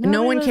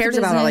 No one cares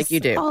about it like you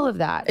do. All of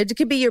that. It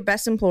could be your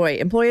best employee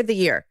of the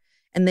year.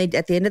 And they,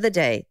 at the end of the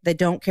day, they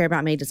don't care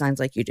about made designs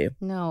like you do.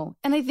 No.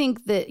 And I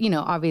think that,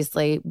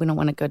 obviously we don't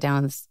want to go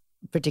down this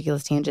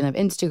ridiculous tangent of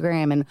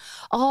Instagram and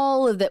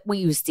all of that, what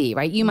you see,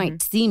 right? You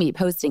might see me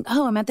posting,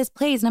 oh, I'm at this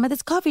place and I'm at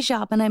this coffee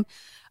shop and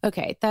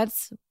okay,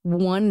 that's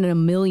 1 in a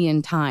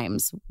million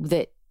times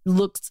that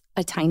looks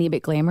a tiny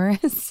bit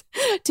glamorous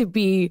to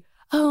be,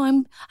 oh,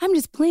 I'm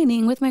just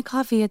planning with my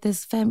coffee at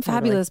this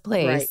fabulous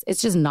place. Right.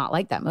 It's just not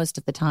like that most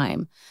of the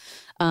time.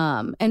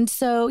 And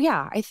so,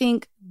 I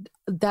think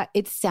that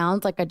it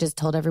sounds like I just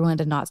told everyone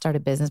to not start a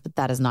business, but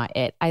that is not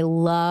it. I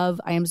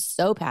am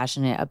so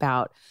passionate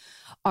about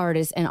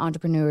artists and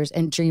entrepreneurs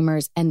and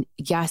dreamers. And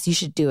yes, you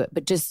should do it,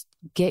 but just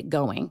get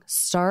going.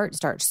 Start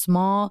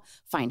small,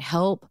 find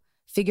help,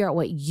 figure out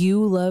what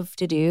you love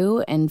to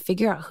do, and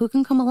figure out who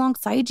can come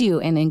alongside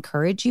you and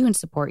encourage you and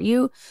support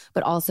you,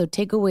 but also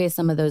take away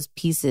some of those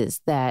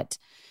pieces that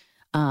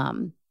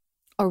are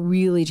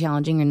really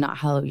challenging and not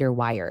how you're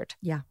wired.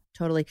 Yeah.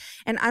 Totally.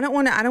 And I don't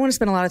want to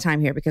spend a lot of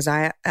time here because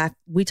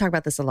we talk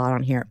about this a lot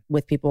on here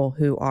with people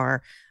who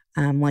are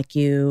like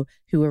you,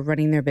 who are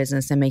running their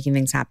business and making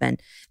things happen.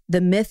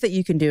 The myth that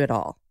you can do it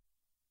all.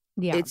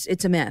 Yeah.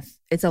 It's a myth.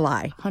 It's a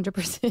lie.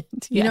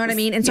 100%. You know what I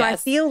mean? And so I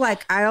feel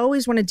like I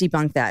always want to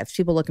debunk that. If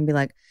people look and be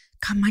like,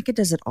 God, Mica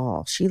does it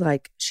all.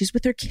 She's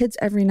with her kids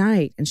every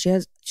night, and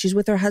she's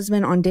with her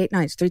husband on date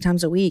nights 3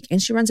 times a week,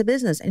 and she runs a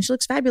business and she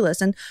looks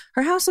fabulous and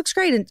her house looks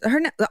great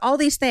and all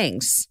these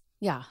things.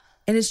 Yeah.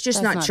 And it's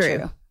just not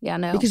true. Yeah,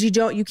 no. Because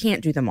you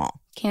can't do them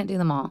all. Can't do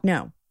them all.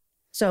 No.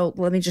 So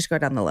let me just go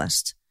down the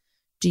list.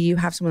 Do you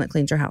have someone that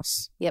cleans your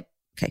house? Yep.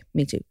 Okay,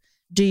 me too.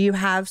 Do you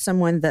have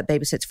someone that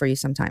babysits for you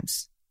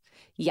sometimes?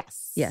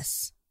 Yes.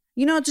 Yes.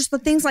 Just the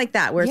things like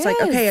that where it's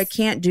like, okay, I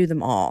can't do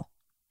them all.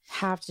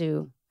 Have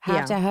to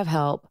have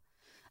help.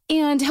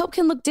 And help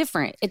can look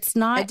different. It's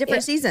not at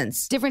different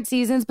seasons,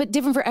 but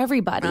different for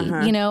everybody.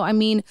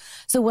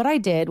 So what I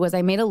did was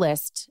I made a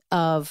list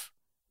of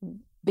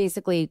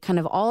basically kind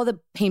of all the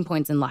pain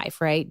points in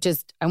life, right?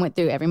 Just I went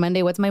through every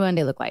Monday. What's my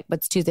Monday look like?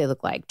 What's Tuesday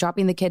look like?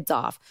 Dropping the kids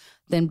off,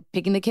 then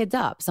picking the kids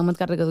up. Someone's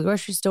got to go to the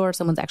grocery store.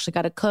 Someone's actually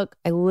got to cook.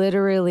 I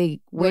literally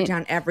wrote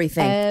down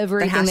everything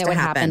that would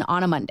happen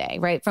on a Monday,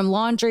 right? From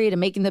laundry to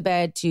making the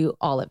bed to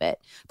all of it,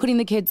 putting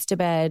the kids to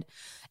bed.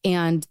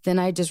 And then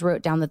I just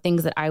wrote down the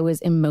things that I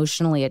was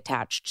emotionally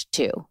attached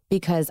to,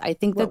 because I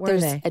think that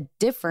there's a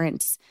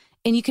difference.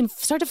 And you can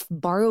start to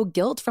borrow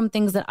guilt from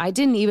things that I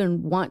didn't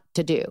even want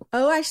to do.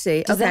 Oh, I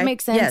see. Does that make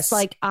sense? Yes.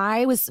 Like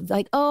I was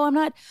like, oh, I'm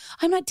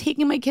not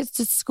taking my kids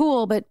to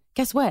school, but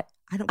guess what?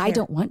 I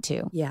don't want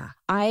to. Yeah.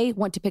 I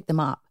want to pick them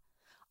up.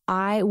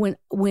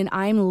 When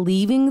I'm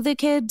leaving the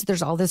kids,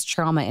 there's all this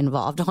trauma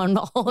involved on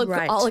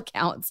all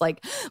accounts.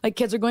 Like my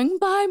kids are going,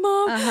 bye,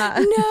 Mom.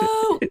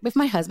 No. If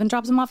my husband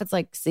drops them off, it's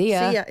like, see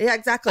ya. Yeah,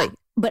 exactly.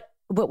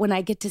 But when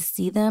I get to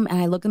see them and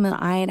I look them in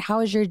the eye and how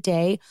was your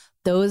day?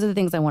 Those are the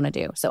things I want to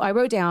do. So I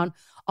wrote down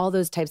all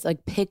those types.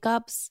 Like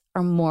pickups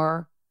are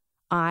more,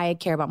 I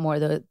care about more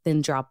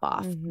than drop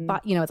off.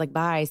 But it's like,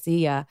 bye, see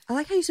ya. I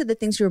like how you said the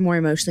things you were more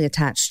emotionally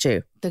attached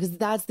to. Because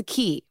that's the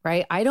key,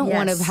 right? I don't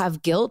want to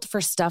have guilt for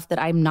stuff that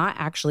I'm not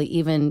actually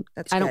even,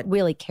 don't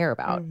really care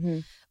about.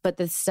 But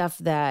the stuff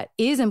that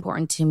is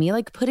important to me,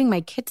 like putting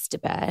my kids to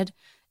bed,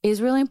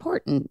 is really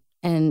important.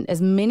 And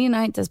as many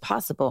nights as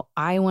possible,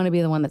 I want to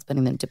be the one that's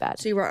putting them to bed.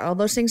 So you wrote all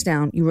those things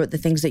down. You wrote the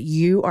things that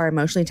you are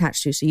emotionally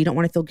attached to. So you don't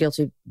want to feel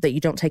guilty that you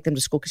don't take them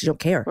to school because you don't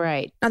care.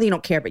 Right. Not that you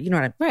don't care, but you know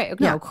what I mean. Right.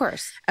 No, of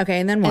course. Okay.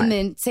 And then what? And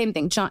then same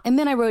thing, John. And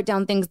then I wrote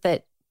down things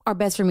that are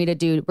best for me to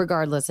do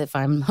regardless if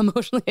I'm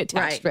emotionally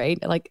attached,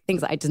 right? Like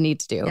things I just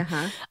need to do.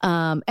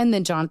 And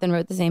then Jonathan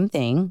wrote the same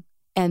thing.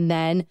 And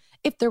then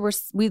if there were,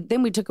 we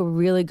took a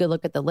really good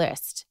look at the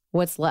list.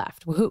 What's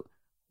left? Who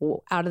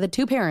out of the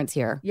two parents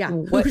here? Yeah.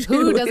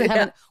 Who doesn't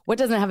have what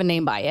doesn't have a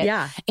name by it?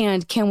 Yeah.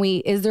 And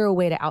is there a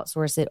way to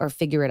outsource it or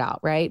figure it out?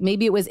 Right?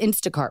 Maybe it was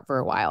Instacart for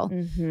a while,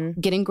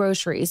 getting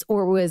groceries,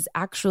 or it was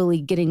actually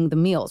getting the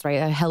meals,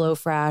 right? A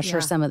HelloFresh or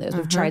some of those.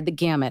 We've tried the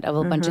gamut of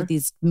a bunch of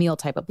these meal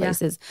type of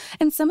places,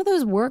 and some of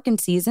those work in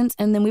seasons,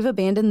 and then we've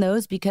abandoned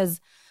those because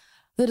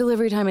the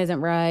delivery time isn't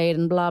right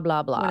and blah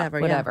blah blah,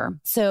 whatever. Yeah.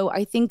 So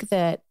I think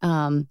that.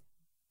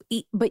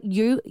 But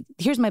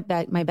here's my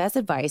best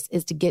advice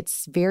is to get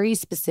very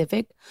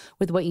specific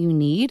with what you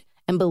need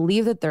and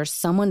believe that there's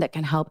someone that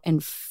can help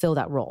and fill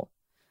that role.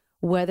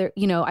 Whether,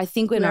 I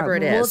think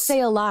we'll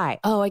say a lie.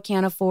 Oh, I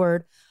can't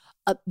afford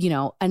a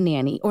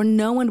nanny, or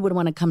no one would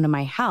want to come to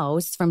my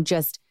house from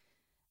just,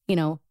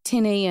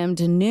 10 a.m.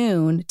 to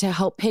noon to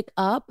help pick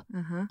up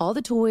all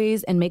the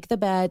toys and make the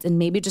beds and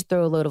maybe just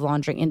throw a load of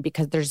laundry in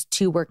because there's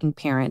two working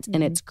parents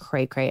and it's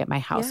cray at my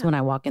house when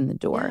I walk in the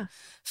door. Yeah.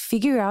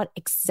 Figure out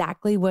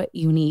exactly what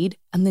you need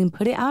and then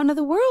put it out into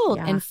the world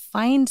and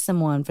find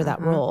someone for that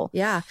role.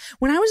 Yeah.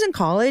 When I was in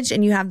college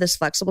and you have this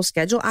flexible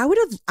schedule, I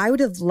would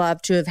have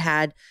loved to have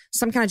had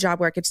some kind of job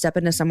where I could step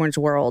into someone's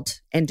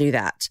world and do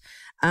that.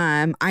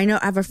 I know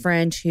I have a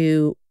friend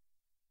who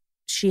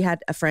had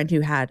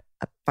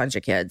a bunch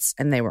of kids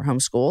and they were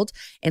homeschooled.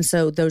 And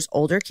so those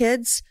older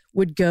kids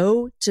would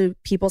go to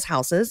people's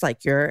houses,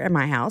 like you're at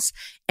my house,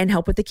 and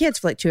help with the kids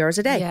for like 2 hours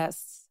a day.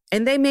 Yes.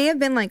 And they may have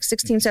been like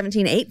 16,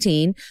 17,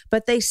 18,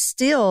 but they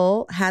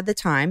still had the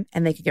time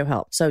and they could go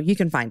help. So you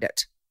can find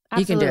it.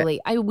 Absolutely. You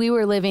can do it. We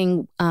were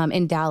living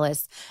in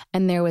Dallas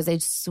and there was a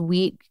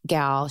sweet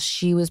gal.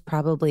 She was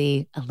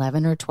probably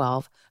 11 or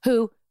 12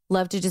 who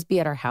loved to just be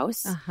at our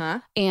house.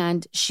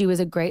 And she was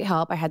a great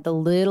help. I had the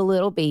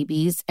little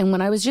babies. And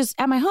when I was just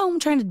at my home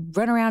trying to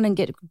run around and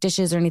get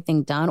dishes or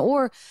anything done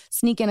or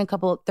sneak in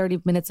 30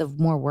 minutes of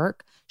more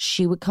work,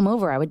 she would come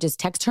over. I would just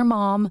text her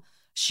mom.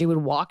 She would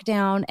walk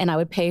down and I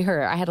would pay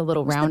her. I had a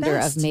little rounder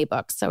of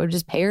Maybooks. So I would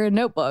just pay her in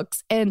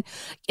notebooks. And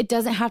it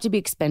doesn't have to be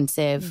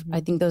expensive.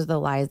 I think those are the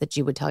lies that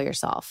you would tell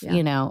yourself,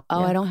 I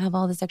don't have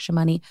all this extra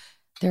money.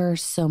 There are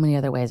so many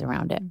other ways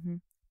around it.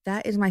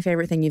 That is my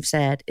favorite thing you've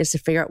said, is to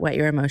figure out what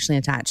you're emotionally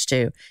attached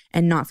to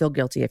and not feel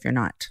guilty if you're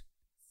not.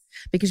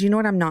 Because you know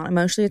what I'm not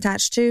emotionally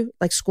attached to?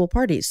 Like school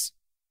parties.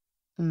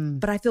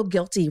 But I feel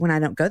guilty when I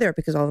don't go there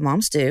because all the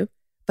moms do.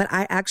 But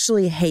I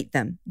actually hate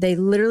them. They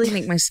literally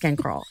make my skin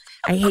crawl.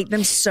 I hate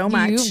them so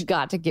much. You've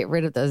got to get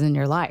rid of those in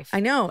your life.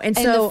 I know. And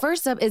so the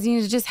first step is you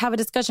need to just have a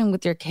discussion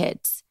with your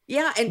kids.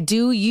 Yeah. And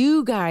do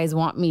you guys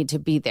want me to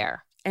be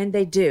there? And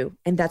they do.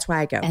 And that's why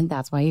I go. And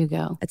that's why you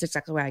go. That's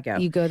exactly why I go.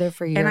 You go there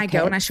for your And I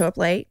kids. go and I show up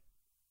late.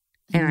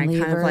 And I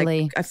kind of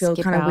early, I feel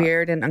kind of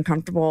weird and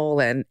uncomfortable.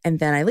 And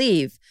then I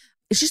leave.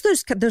 It's just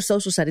those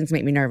social settings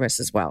make me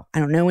nervous as well. I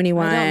don't know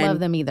anyone. I don't love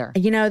them either.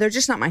 They're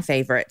just not my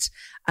favorite.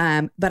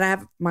 But I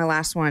have my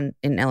last one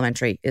in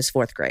elementary is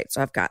fourth grade.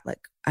 So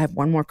I have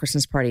one more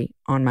Christmas party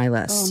on my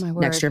list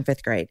next year in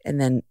fifth grade. And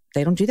then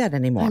they don't do that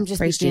anymore. I'm just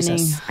Praise beginning.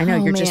 Jesus. I know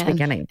you're just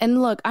beginning.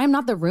 And look, I'm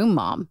not the room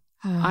mom.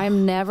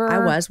 I'm never.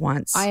 I was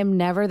once. I am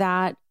never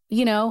that.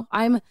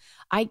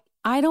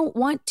 I don't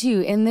want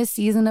to in this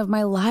season of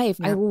my life.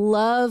 Yeah. I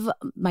love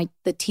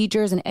the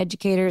teachers and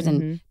educators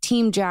and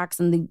Team Jacks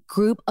and the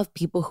group of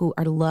people who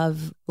are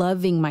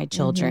loving my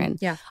children.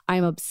 Yeah.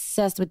 I'm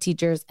obsessed with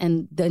teachers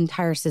and the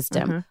entire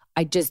system.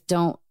 I just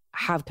don't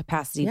have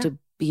capacity to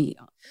be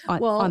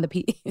in the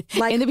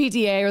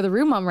PTA or the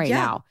room mom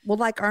now. Well,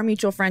 like our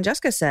mutual friend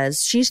Jessica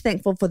says, she's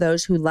thankful for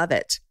those who love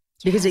it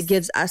because it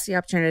gives us the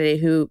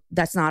opportunity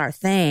that's not our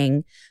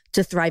thing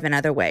to thrive in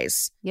other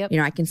ways. Yep.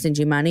 I can send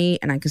you money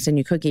and I can send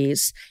you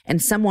cookies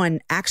and someone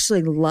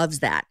actually loves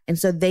that. And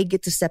so they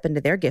get to step into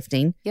their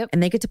gifting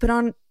and they get to put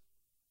on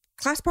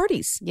class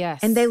parties. Yes.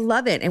 And they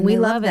love it. And we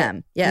love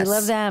them. Yes. We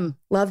love them.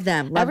 Love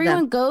them.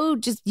 Everyone go,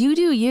 just you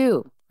do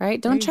you,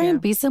 right? Don't try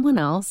and be someone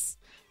else.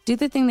 Do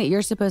the thing that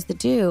you're supposed to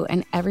do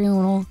and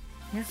everyone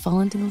will fall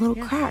into the little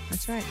cracks.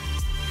 That's right.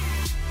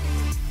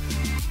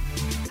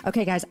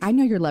 Okay, guys, I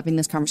know you're loving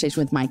this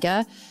conversation with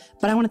Mica,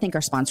 but I want to thank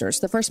our sponsors.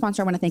 The first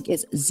sponsor I want to thank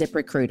is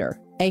ZipRecruiter.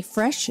 A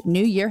fresh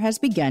new year has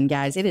begun,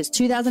 guys. It is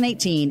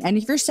 2018. And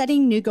if you're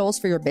setting new goals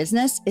for your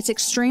business, it's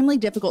extremely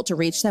difficult to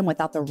reach them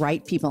without the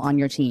right people on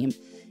your team.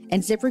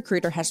 And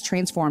ZipRecruiter has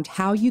transformed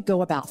how you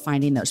go about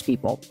finding those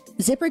people.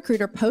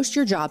 ZipRecruiter posts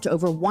your job to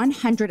over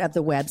 100 of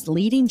the web's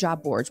leading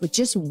job boards with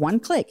just one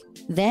click.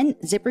 Then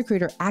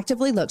ZipRecruiter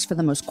actively looks for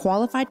the most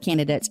qualified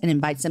candidates and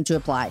invites them to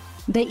apply.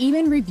 They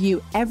even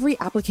review every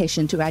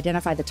application to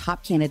identify the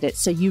top candidates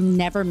so you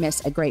never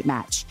miss a great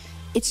match.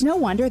 It's no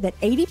wonder that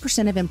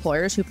 80% of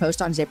employers who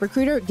post on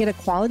ZipRecruiter get a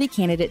quality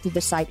candidate through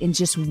the site in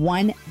just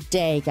one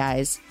day,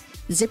 guys.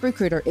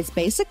 ZipRecruiter is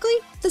basically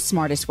the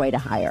smartest way to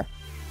hire.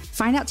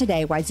 Find out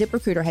today why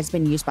ZipRecruiter has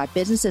been used by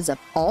businesses of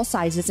all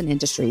sizes and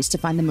industries to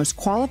find the most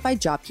qualified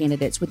job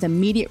candidates with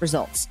immediate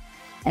results.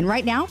 And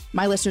right now,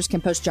 my listeners can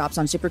post jobs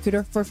on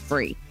ZipRecruiter for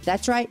free.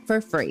 That's right,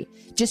 for free.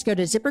 Just go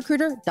to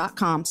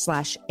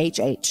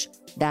ZipRecruiter.com/HH.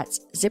 That's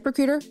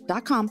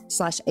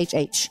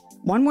ZipRecruiter.com/HH.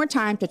 One more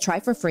time to try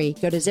for free,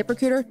 go to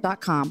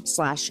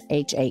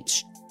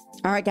ZipRecruiter.com/HH.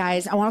 All right,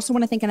 guys, I also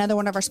want to thank another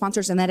one of our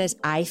sponsors, and that is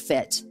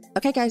iFit.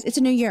 Okay, guys, it's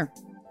a new year.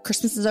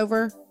 Christmas is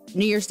over.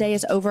 New Year's Day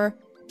is over.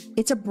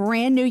 It's a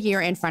brand new year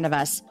in front of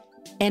us.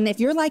 And if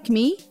you're like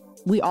me,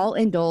 we all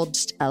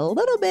indulged a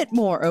little bit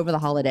more over the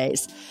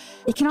holidays.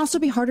 It can also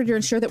be harder to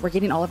ensure that we're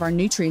getting all of our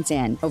nutrients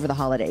in over the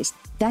holidays.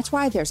 That's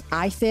why there's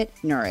iFit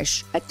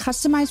Nourish, a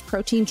customized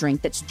protein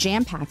drink that's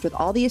jam-packed with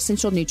all the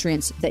essential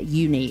nutrients that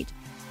you need.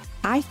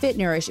 iFit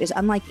Nourish is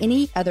unlike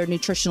any other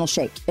nutritional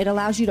shake. It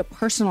allows you to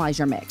personalize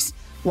your mix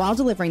while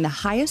delivering the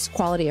highest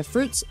quality of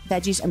fruits,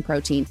 veggies, and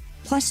protein,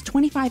 plus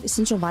 25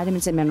 essential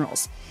vitamins and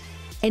minerals.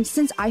 And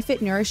since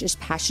iFit Nourish is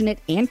passionate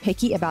and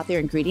picky about their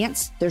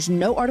ingredients, there's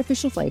no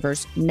artificial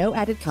flavors, no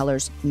added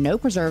colors, no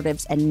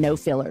preservatives, and no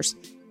fillers,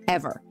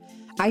 ever.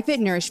 iFit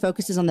Nourish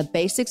focuses on the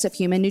basics of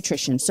human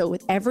nutrition, so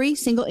with every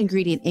single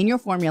ingredient in your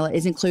formula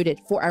is included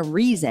for a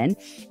reason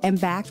and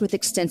backed with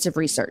extensive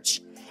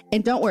research.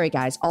 And don't worry,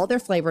 guys, all their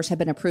flavors have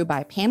been approved by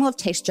a panel of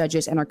taste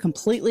judges and are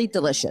completely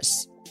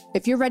delicious.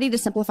 If you're ready to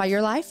simplify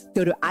your life,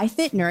 go to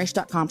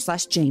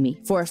ifitnourish.com/Jamie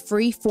for a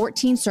free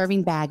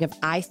 14-serving bag of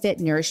iFit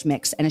Nourish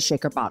mix and a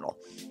shaker bottle.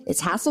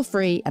 It's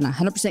hassle-free and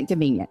 100%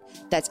 convenient.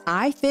 That's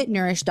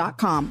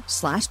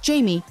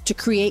ifitnourish.com/Jamie to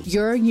create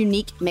your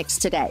unique mix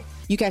today.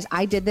 You guys,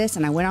 I did this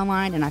and I went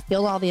online and I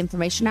filled all the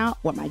information out,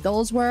 what my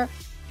goals were,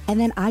 and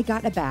then I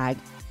got a bag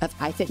of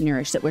iFit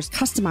Nourish that was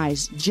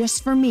customized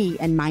just for me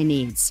and my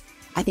needs.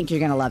 I think you're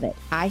going to love it.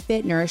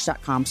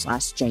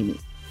 ifitnourish.com/Jamie.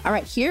 All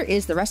right, here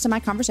is the rest of my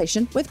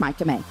conversation with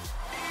Mica May.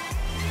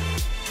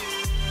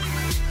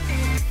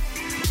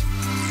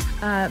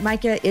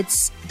 Mica,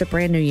 it's the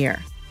brand new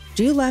year.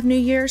 Do you love New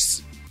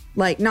Year's?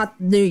 Like,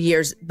 not New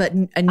Year's, but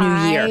a new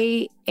year.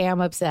 I am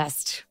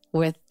obsessed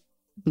with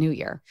New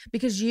Year.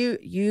 Because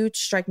you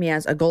strike me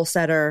as a goal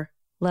setter.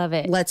 Love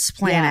it. Let's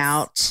plan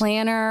out.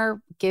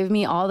 Planner, give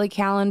me all the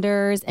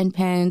calendars and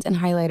pens and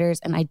highlighters.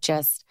 And I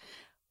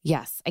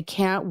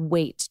can't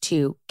wait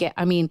to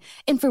and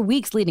for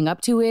weeks leading up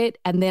to it.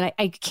 And then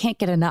I can't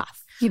get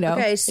enough,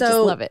 Okay, so I just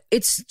love it.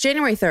 It's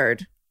January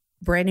 3rd,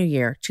 brand new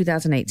year,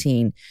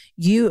 2018.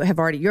 You're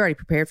already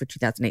prepared for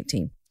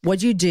 2018.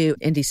 What'd you do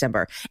in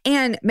December?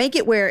 And make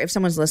it where if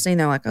someone's listening,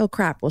 they're like, oh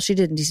crap, well, she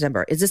did in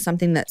December. Is this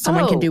something that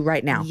someone can do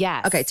right now?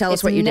 Yes. Okay, tell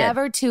us what you did. It's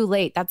never too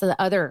late. That's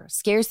the other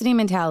scarcity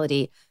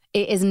mentality.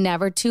 It is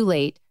never too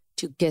late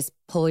to just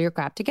pull your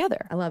crap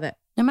together. I love it.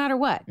 No matter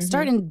what. Mm-hmm.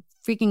 Start in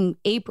freaking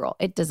April.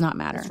 It does not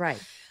matter. That's right.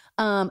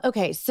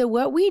 Okay, so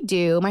what we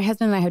do, my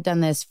husband and I have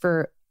done this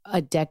for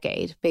a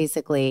decade,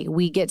 basically.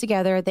 We get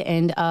together at the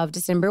end of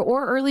December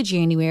or early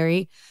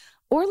January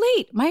or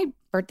late. My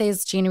birthday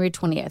is January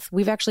 20th.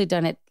 We've actually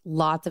done it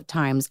lots of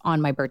times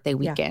on my birthday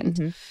weekend.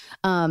 Yeah.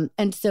 Mm-hmm.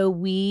 And so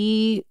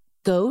we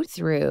go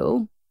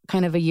through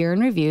kind of a year in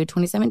review,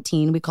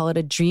 2017. We call it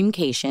a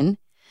dreamcation.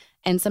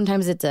 And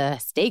sometimes it's a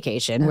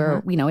staycation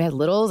where, we had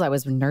littles. I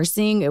was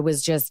nursing. It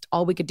was just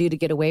all we could do to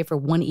get away for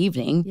one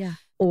evening. Yeah.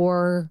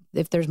 Or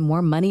if there's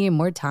more money and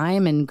more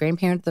time and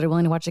grandparents that are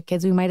willing to watch the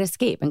kids, we might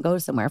escape and go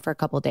somewhere for a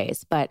couple of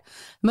days. But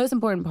the most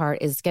important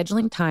part is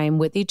scheduling time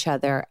with each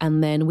other.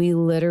 And then we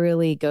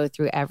literally go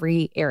through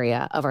every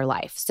area of our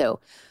life.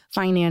 So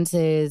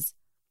finances,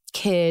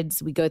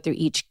 kids, we go through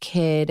each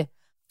kid,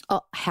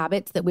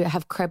 habits that we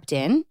have crept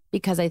in,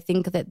 because I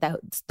think that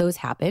those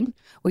happen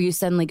where you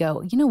suddenly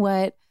go, you know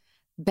what?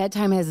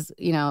 Bedtime has,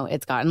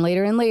 it's gotten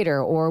later and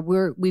later, or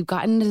we've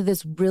gotten into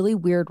this really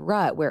weird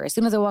rut where as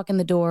soon as I walk in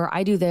the door,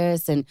 I do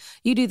this and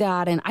you do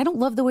that. And I don't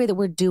love the way that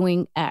we're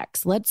doing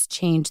X. Let's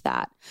change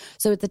that.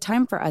 So it's a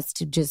time for us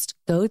to just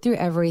go through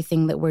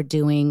everything that we're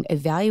doing,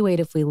 evaluate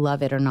if we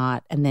love it or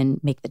not, and then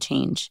make the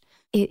change.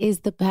 It is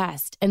the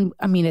best. And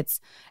it's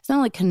not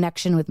only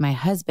connection with my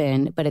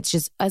husband, but it's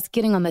just us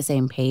getting on the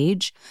same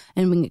page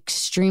and being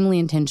extremely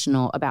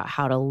intentional about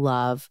how to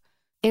love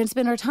and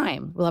spend our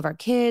time. We love our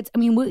kids.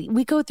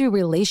 We go through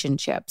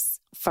relationships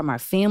from our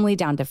family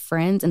down to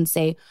friends and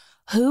say,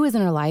 who is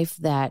in our life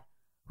that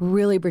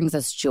really brings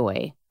us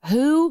joy?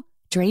 Who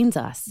drains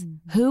us?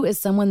 Mm-hmm. Who is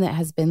someone that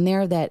has been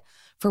there that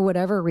for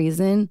whatever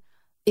reason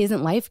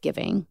isn't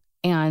life-giving?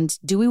 And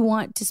do we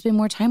want to spend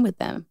more time with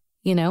them?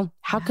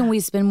 How can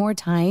we spend more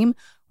time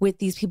with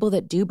these people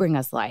that do bring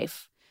us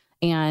life?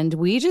 And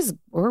we're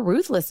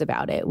ruthless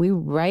about it. We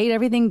write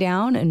everything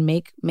down and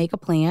make a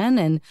plan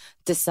and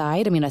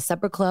decide. A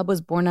supper club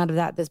was born out of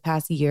that this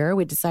past year.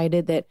 We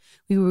decided that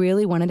we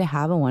really wanted to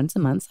have a once a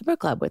month supper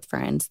club with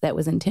friends that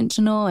was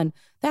intentional, and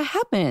that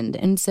happened.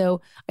 And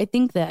so I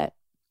think that,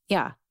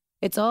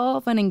 it's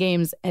all fun and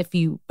games but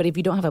if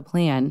you don't have a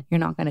plan, you're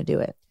not going to do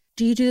it.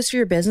 Do you do this for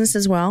your business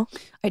as well?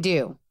 I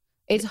do.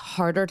 It's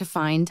harder to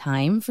find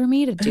time for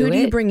me to do it. Who do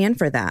you bring in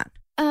for that?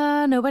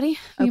 Nobody.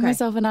 Me,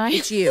 myself, and I.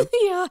 It's you.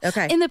 Yeah.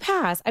 Okay. In the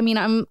past, I mean,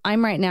 I'm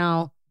right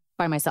now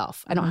by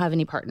myself. I don't have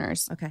any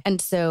partners. Okay. And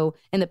so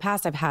in the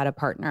past, I've had a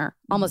partner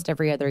almost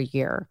every other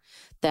year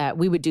that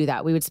we would do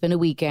that. We would spend a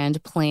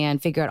weekend, plan,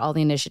 figure out all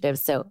the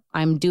initiatives. So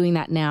I'm doing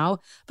that now,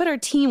 but our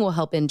team will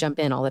help jump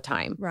in all the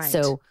time. Right.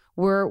 So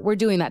we're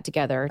doing that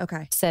together.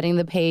 Okay. Setting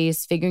the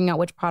pace, figuring out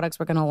which products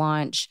we're going to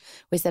launch.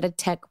 We set a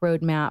tech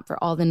roadmap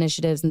for all the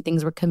initiatives and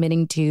things we're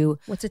committing to.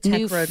 What's a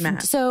tech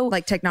roadmap? So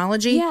like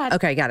technology? Yeah.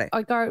 Okay, got it.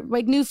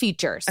 Like new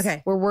features.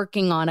 Okay. We're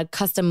working on a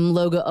custom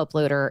logo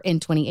uploader in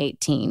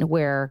 2018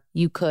 where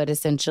you could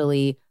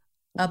essentially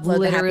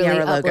Literally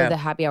upload the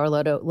happy hour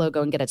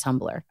logo and get a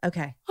Tumblr.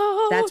 Okay.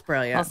 That's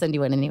brilliant. I'll send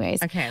you one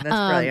anyways. Okay, that's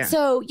brilliant.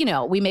 So,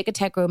 we make a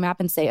tech roadmap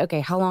and say, okay,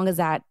 how long is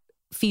that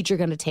feature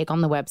going to take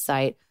on the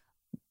website?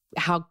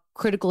 How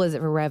critical is it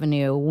for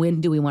revenue? When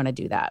do we want to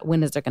do that?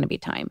 When is there going to be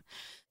time?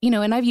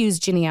 And I've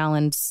used Jenny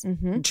Allen's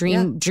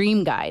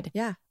dream guide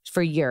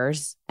for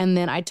years. And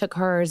then I took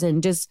hers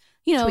and just,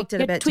 tweaked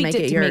it a bit to make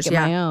it yours.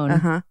 My own.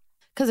 Uh-huh.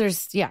 Because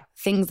there's,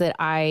 things that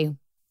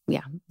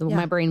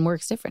my brain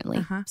works differently.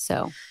 Uh-huh.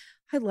 So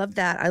I love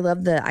that. I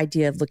love the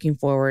idea of looking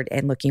forward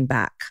and looking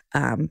back.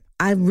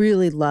 I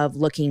really love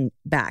looking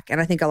back.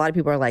 And I think a lot of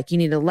people are like, you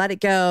need to let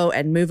it go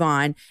and move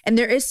on. And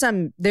there is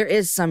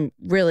some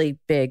really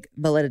big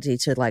validity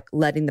to like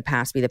letting the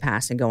past be the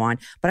past and go on.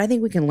 But I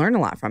think we can learn a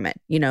lot from it.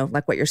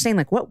 Like what you're saying,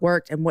 like what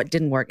worked and what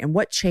didn't work and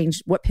what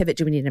changed, what pivot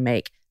do we need to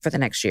make for the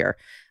next year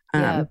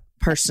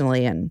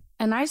personally. And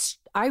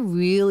I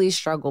really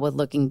struggle with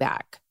looking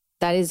back.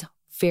 That is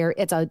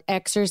it's an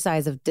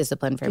exercise of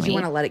discipline for me. Because you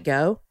want to let it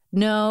go?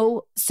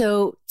 No.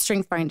 So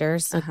strength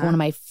finders, like one of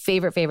my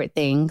favorite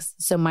things.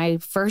 So my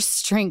first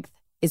strength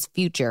is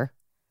future,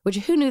 which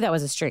who knew that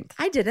was a strength?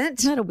 I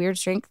didn't. Isn't that a weird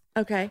strength?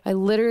 Okay.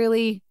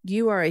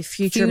 You are a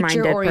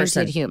future-minded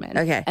person. Human.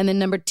 Okay. And then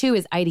number 2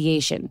 is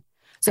ideation.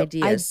 So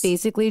ideas. I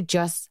basically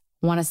just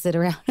want to sit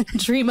around and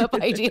dream up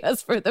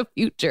ideas for the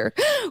future,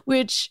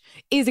 which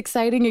is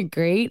exciting and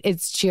great.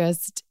 It's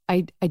just,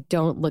 I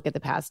don't look at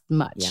the past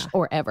much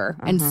or ever.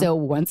 And so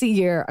once a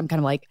year, I'm kind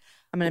of like,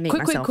 I'm going to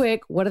make myself.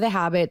 Quick. What are the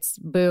habits?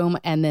 Boom.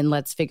 And then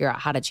let's figure out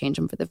how to change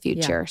them for the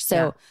future.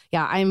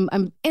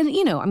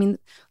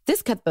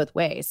 This cuts both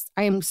ways.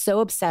 I am so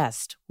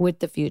obsessed with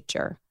the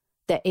future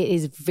that it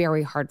is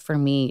very hard for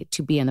me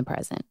to be in the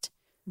present.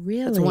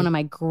 Really? It's one of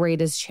my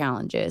greatest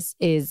challenges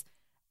is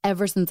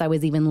ever since I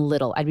was even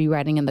little, I'd be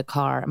riding in the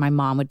car and my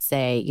mom would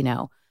say,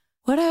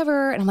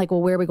 whatever. And I'm like,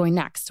 well, where are we going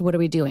next? What are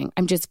we doing?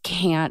 I just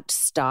can't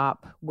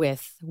stop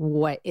with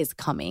what is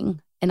coming.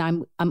 And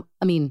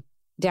I'm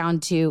down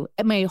to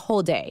my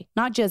whole day,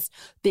 not just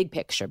big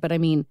picture, but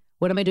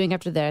what am I doing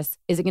after this?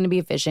 Is it going to be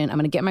efficient? I'm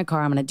going to get in my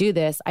car. I'm going to do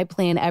this. I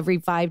plan every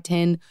 5,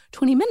 10,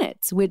 20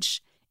 minutes,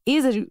 which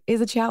is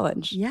a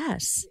challenge.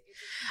 Yes.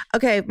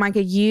 Okay,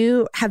 Mica,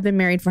 you have been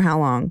married for how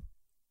long?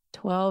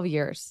 12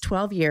 years.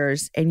 12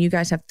 years. And you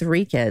guys have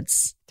 3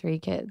 kids. 3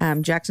 kids.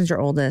 Jackson's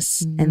your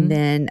oldest. Mm-hmm. And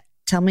then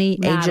tell me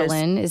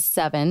Madeline is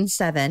 7.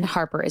 7. And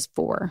Harper is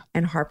 4.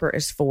 And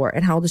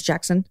how old is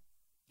Jackson?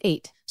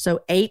 8.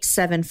 So 8,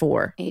 7,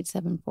 4. 8,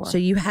 7, 4. So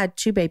you had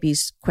 2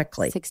 babies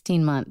quickly.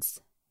 16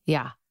 months.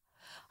 Yeah,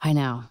 I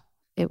know.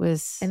 It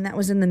was. And that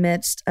was in the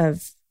midst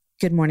of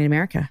Good Morning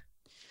America.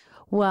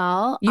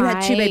 Well, you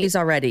had 2 babies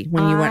already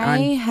when you went on.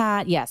 I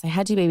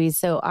had 2 babies.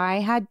 So I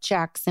had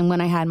Jackson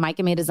when I had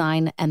Mica May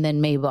Design and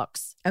then May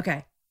Books.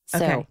 Okay.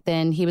 So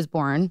then he was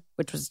born,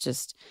 which was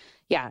just,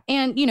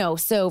 And,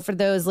 so for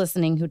those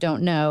listening who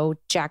don't know,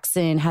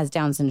 Jackson has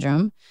Down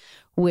syndrome,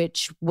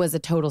 which was a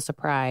total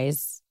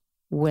surprise.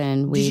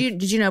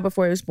 Did you know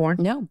before he was born?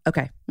 No.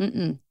 Okay.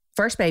 Mm-mm.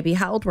 First baby,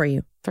 how old were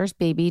you? First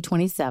baby,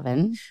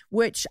 27.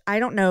 Which I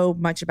don't know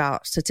much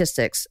about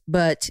statistics,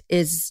 but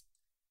is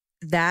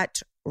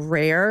that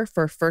rare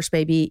for first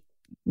baby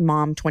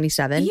mom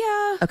 27?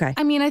 Yeah. Okay.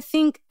 I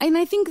think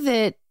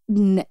that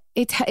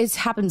it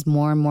happens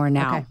more and more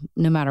now,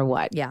 no matter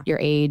what, your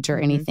age or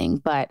anything.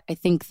 But I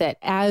think that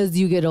as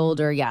you get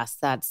older, yes,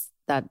 that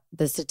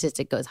the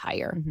statistic goes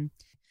higher. Mm-hmm.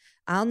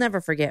 I'll never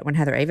forget when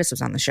Heather Avis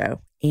was on the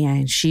show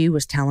and she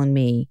was telling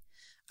me,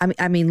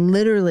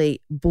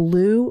 literally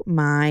blew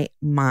my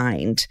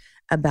mind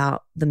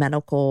about the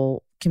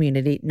medical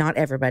community. Not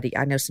everybody.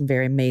 I know some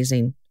very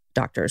amazing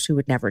doctors who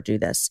would never do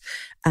this.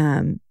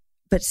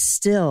 But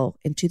still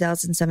in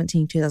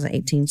 2017,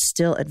 2018,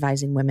 still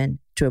advising women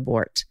to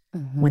abort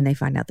when they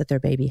find out that their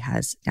baby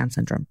has Down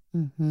syndrome.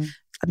 Mm-hmm.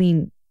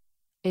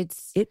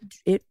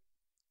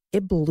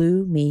 It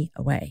blew me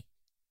away.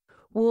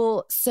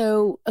 Well,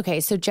 so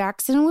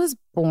Jackson was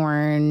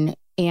born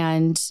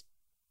and,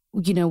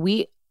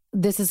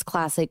 this is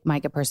classic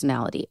Mica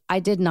personality.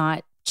 I did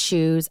not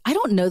choose. I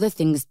don't know the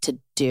things to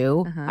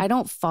do. I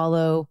don't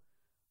follow,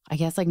 I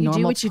guess,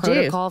 normal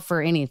protocol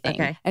for anything.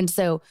 Okay. And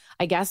so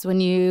I guess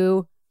when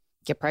you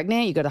get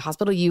pregnant, you go to the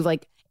hospital, you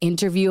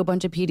interview a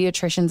bunch of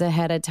pediatricians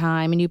ahead of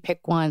time and you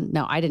pick one.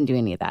 No, I didn't do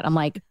any of that. I'm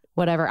like,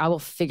 whatever. I will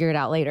figure it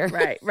out later.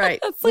 Right.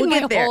 That's like we'll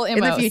get there whole in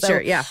the MO. future. So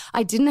Yeah.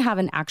 I didn't have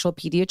an actual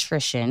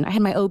pediatrician. I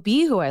had my OB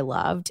who I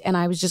loved, and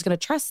I was just going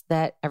to trust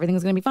that everything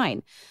was going to be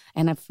fine.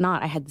 And if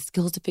not, I had the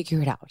skills to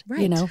figure it out.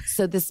 Right.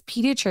 So this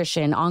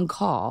pediatrician on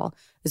call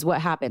is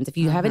what happens. If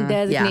you haven't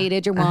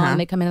designated your mom,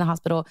 they come into the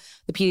hospital,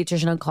 the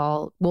pediatrician on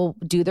call will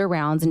do their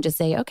rounds and just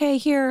say, okay,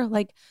 here,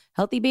 like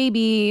healthy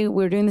baby,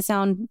 we're doing the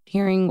sound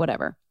hearing,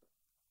 whatever.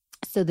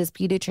 So this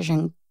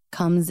pediatrician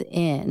comes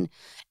in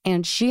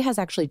and she has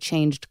actually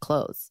changed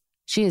clothes.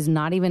 She is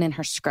not even in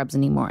her scrubs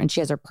anymore. And she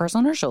has her purse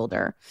on her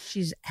shoulder.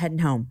 She's heading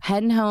home.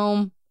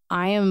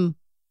 I am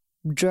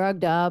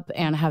drugged up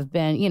and have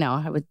been,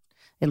 I was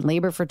in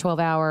labor for 12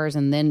 hours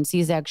and then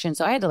C-section.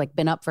 So I had to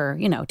been up for, 2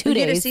 days. You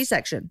had a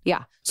C-section.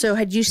 Yeah. So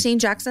had you seen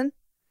Jackson?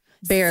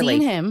 Barely.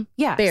 Seen him.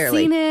 Yeah.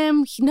 Barely. Seen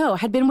him. No,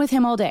 had been with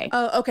him all day.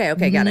 Oh, okay.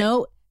 Got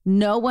it.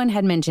 No one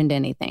had mentioned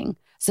anything.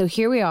 So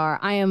here we are.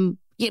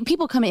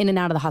 People come in and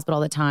out of the hospital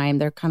all the time.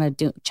 They're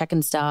kind of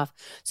checking stuff.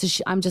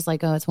 So I'm just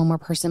like, oh, it's one more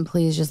person.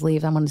 Please just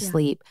leave. I want to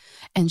sleep.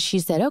 And she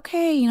said,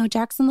 okay,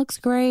 Jackson looks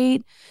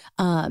great.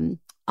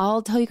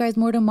 I'll tell you guys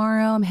more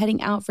tomorrow. I'm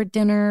heading out for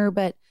dinner.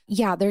 But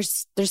yeah,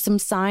 there's some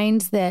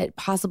signs that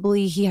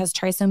possibly he has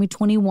trisomy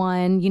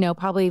 21,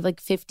 probably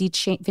like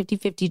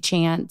 50-50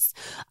 chance.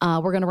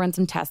 We're going to run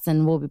some tests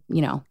and we'll,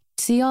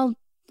 see y'all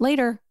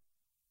later.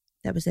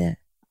 That was it.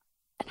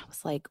 And I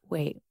was like,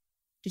 wait.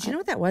 Did you know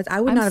what that was?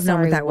 I would not have known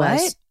what that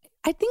was.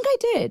 I think I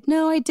did.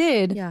 No, I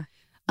did. Yeah.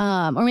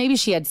 Or maybe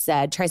she had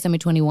said trisomy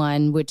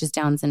 21, which is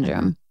Down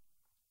syndrome.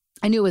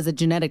 I knew it was a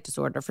genetic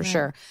disorder for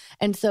sure.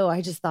 And so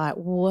I just thought,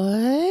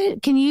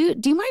 what? Do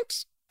you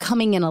mind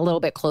coming in a little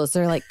bit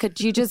closer? Like, could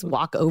you just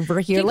walk over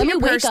here? Let me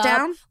wake up.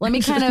 Down? Let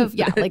me kind of,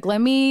 let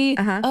me,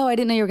 oh, I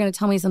didn't know you were going to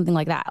tell me something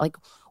like that. Like,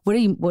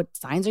 what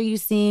signs are you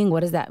seeing?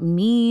 What does that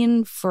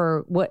mean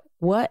for what?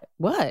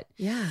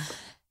 Yeah.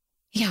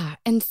 Yeah.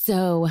 And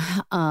so,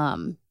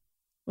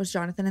 was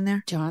Jonathan in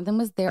there? Jonathan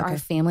was there. Okay. Our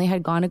family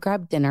had gone to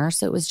grab dinner.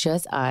 So it was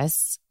just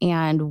us.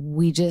 And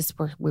we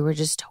were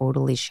just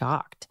totally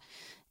shocked.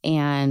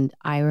 And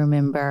I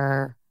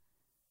remember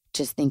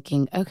just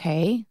thinking,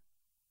 okay,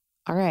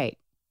 all right.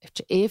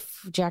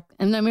 If Jack,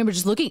 and I remember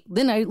just looking,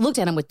 then I looked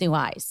at him with new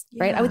eyes,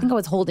 right? I would think I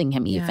was holding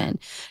him even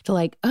to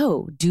like,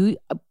 oh,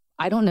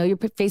 I don't know, your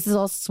face is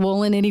all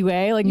swollen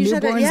anyway. Like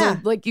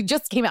newborns, like you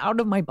just came out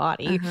of my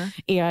body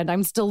and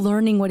I'm still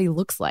learning what he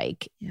looks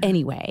like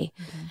anyway.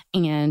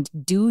 And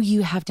do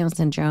you have Down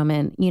syndrome?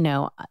 And,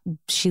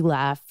 she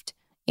left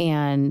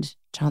and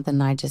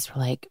Jonathan and I just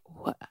were like,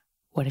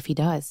 what if he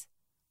does?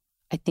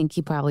 I think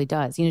he probably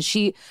does.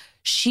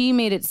 She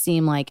made it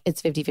seem like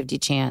it's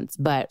 50-50 chance,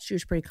 but she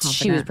was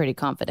pretty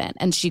confident.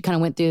 And she kind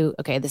of went through,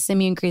 okay, the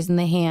semi increase in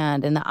the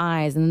hand and the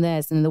eyes and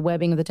this and the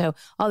webbing of the toe,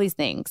 all these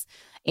things.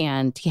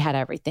 And he had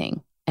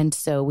everything. And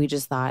so we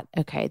just thought,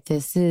 okay,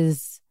 this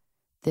is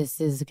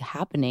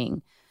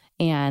happening.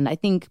 And I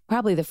think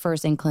probably the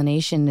first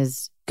inclination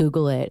is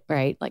Google it,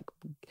 right? Like,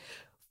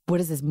 what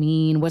does this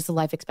mean? What's the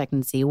life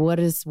expectancy?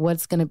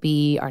 What's going to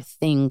be our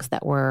things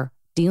that we're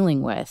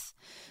dealing with?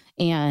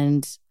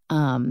 And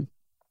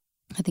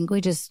I think we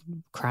just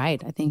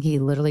cried. I think he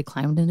literally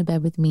climbed into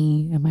bed with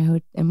me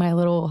in my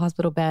little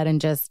hospital bed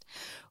and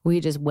we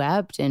just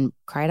wept and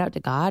cried out to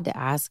God to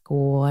ask,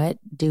 what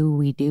do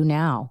we do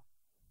now?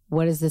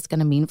 What is this going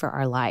to mean for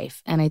our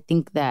life? And I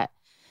think that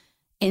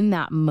in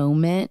that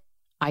moment,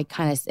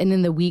 and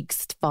in the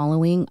weeks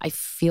following, I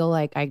feel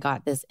like I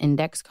got this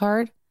index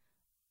card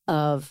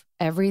of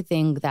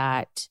everything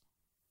that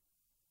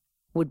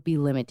would be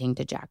limiting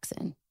to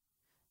Jackson.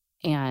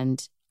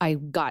 And I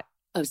got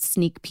a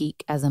sneak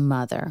peek as a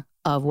mother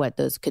of what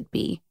those could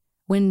be.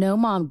 When no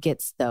mom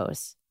gets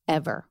those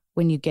ever,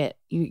 when you get,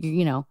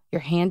 you're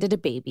handed a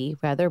baby,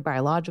 whether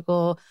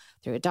biological,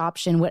 through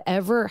adoption,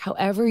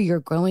 however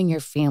you're growing your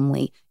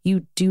family,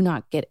 you do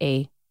not get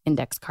a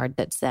index card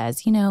that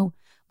says,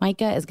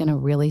 Mica is going to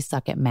really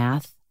suck at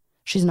math.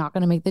 She's not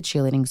going to make the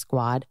cheerleading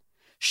squad.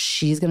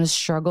 She's going to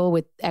struggle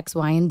with X,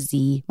 Y, and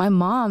Z. My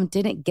mom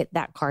didn't get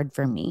that card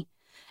for me.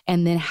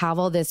 And then have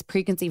all this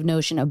preconceived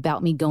notion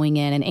about me going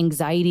in and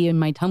anxiety in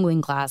my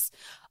tumbling class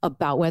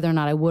about whether or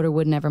not I would or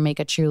would never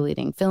make a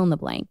cheerleading, fill in the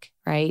blank,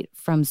 right?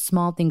 From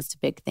small things to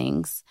big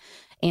things.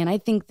 And I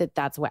think that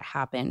that's what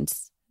happened.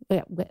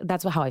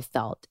 That's how I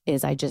felt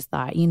is I just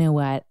thought, you know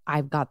what?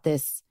 I've got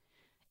this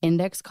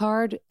index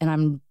card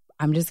and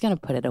I'm just going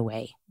to put it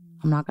away.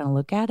 I'm not going to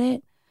look at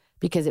it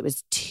because it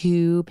was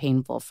too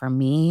painful for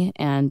me.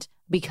 And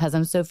because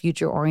I'm so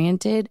future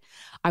oriented,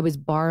 I was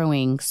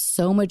borrowing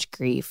so much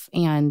grief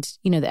and,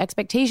 the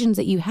expectations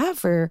that you have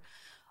for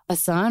a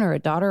son or a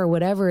daughter or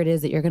whatever it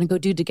is that you're going to go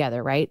do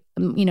together, right?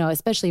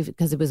 Especially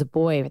because it was a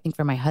boy, I think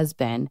for my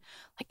husband,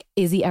 like,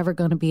 is he ever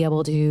going to be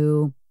able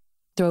to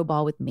throw a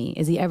ball with me?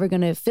 Is he ever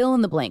going to fill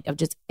in the blank of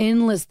just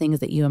endless things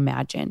that you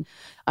imagine?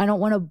 I don't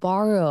want to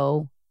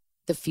borrow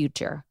the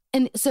future.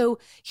 And so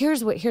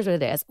here's what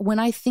it is. When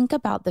I think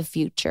about the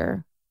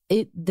future,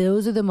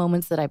 those are the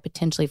moments that I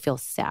potentially feel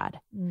sad,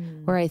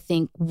 where I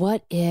think,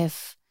 what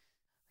if,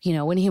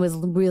 when he was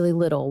really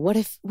little, what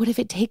if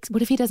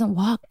he doesn't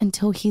walk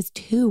until he's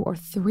 2 or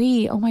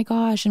 3? Oh my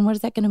gosh. And what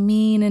is that going to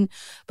mean?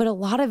 But a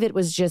lot of it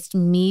was just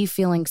me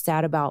feeling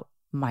sad about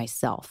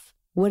myself.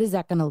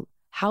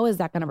 How is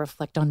that going to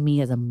reflect on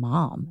me as a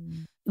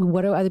mom?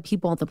 What are other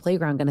people at the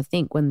playground going to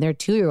think when their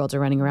 2-year-olds are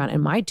running around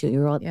and my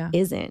 2-year-old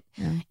isn't?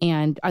 Yeah.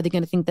 And are they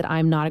going to think that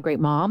I'm not a great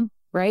mom?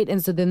 Right.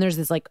 And so then there's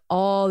this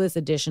all this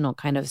additional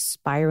kind of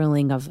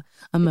spiraling of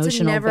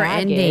emotional never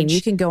baggage. Ending.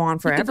 You can go on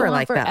forever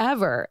that.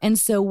 Forever. And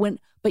so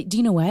but do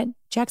you know what?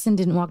 Jackson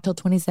didn't walk till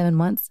 27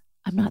 months.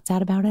 I'm not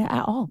sad about it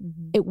at all.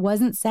 Mm-hmm. It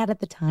wasn't sad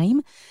at the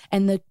time.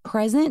 And the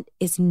present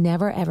is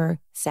never, ever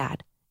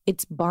sad.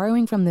 It's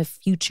borrowing from the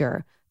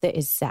future that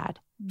is sad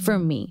for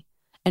me.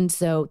 And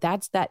so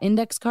that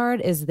index card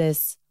is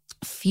this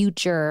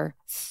future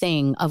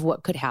thing of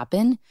what could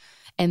happen.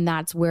 And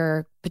that's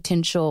where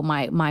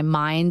my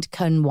mind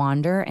can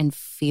wander and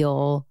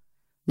feel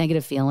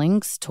negative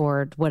feelings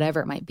toward whatever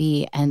it might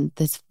be.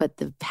 But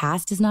the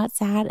past is not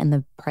sad and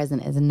the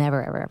present is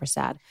never, ever, ever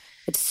sad.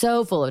 It's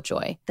so full of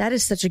joy. That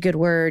is such a good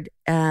word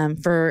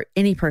for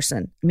any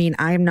person. I mean,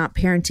 I am not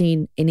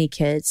parenting any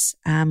kids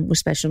with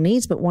special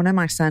needs, but one of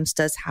my sons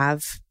does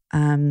have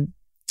a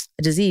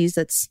disease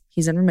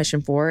he's in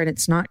remission for, and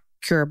it's not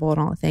curable and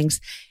all the things.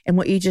 And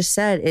what you just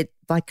said, it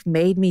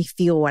made me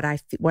feel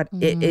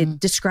it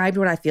described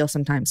what I feel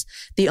sometimes.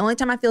 The only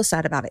time I feel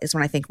sad about it is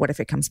when I think, what if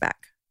it comes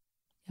back?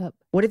 Yep.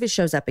 What if it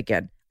shows up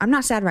again? I'm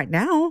not sad right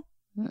now.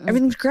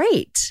 Everything's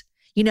great.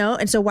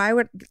 And so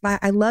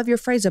I love your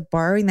phrase of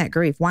borrowing that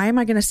grief. Why am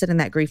I going to sit in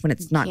that grief when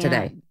it's not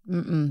today?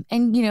 Mm-mm.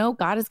 And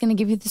God is going to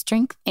give you the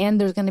strength,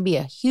 and there's going to be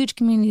a huge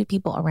community of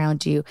people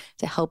around you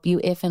to help you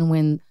if and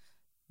when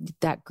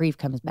that grief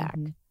comes back.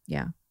 Mm-hmm.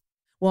 Yeah.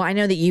 Well, I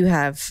know that you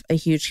have a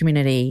huge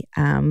community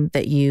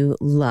that you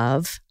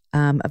love,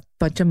 a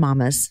bunch of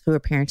mamas who are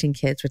parenting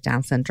kids with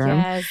Down syndrome.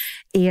 Yes.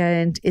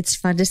 And it's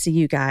fun to see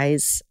you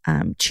guys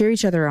cheer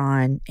each other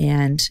on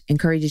and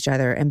encourage each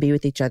other and be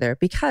with each other,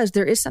 because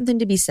there is something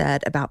to be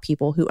said about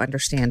people who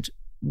understand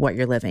what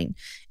you're living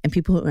and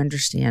people who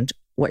understand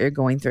what you're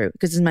going through.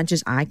 Because as much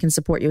as I can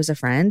support you as a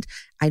friend,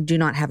 I do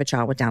not have a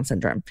child with Down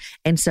syndrome.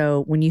 And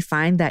so when you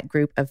find that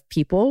group of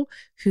people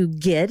who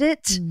get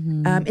it,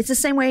 it's the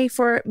same way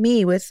for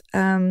me with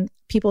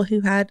people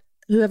who have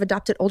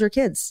adopted older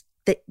kids.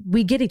 That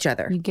we get each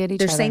other.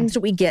 There's things that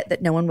we get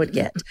that no one would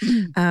get.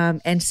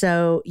 And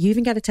so you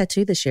even got a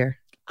tattoo this year.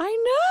 I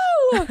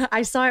know.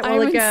 I saw it a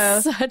while ago. I'm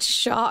in such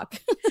shock.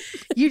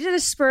 You did a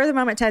spur of the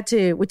moment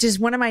tattoo, which is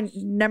one of my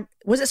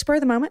was it spur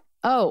of the moment?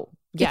 Oh,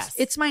 yes.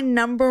 It's my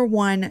number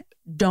one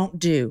don't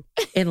do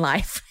in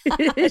life.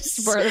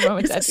 Spur of the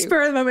moment tattoo.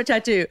 Spur of the moment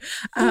tattoo.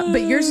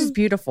 But yours is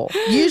beautiful.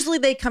 Usually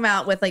they come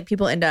out with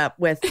people end up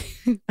with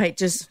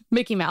just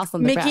Mickey Mouse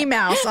on their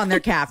Mouse on their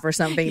calf or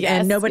something.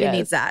 Yes, and nobody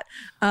needs that.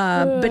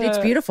 But it's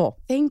beautiful.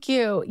 Thank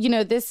you.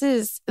 This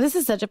is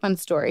such a fun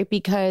story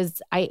because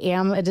I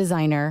am a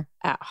designer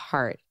at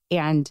heart.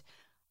 And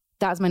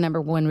that's my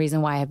number one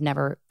reason why I've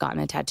never gotten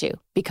a tattoo,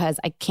 because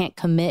I can't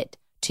commit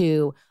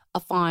to a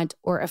font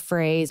or a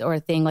phrase or a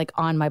thing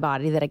on my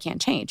body that I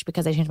can't change,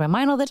 because I change my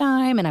mind all the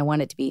time and I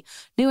want it to be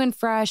new and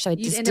fresh. So I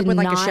just end up with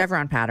a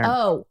chevron pattern.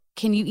 Oh,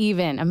 can you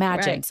even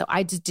imagine? Right. So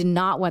I just did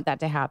not want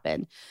that to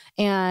happen.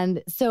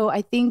 And so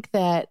I think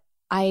that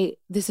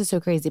this is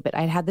so crazy, but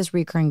I had this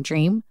recurring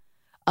dream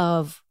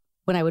of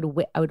when I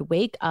would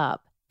wake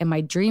up, and my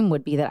dream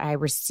would be that I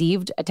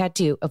received a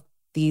tattoo of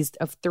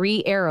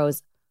 3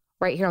 arrows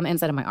right here on the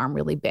inside of my arm,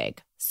 really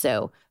big.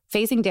 So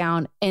facing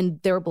down, and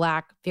they were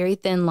black, very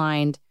thin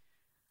lined.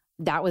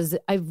 That was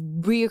a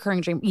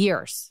reoccurring dream,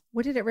 years.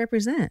 What did it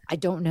represent? I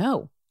don't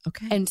know.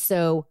 Okay. And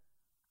so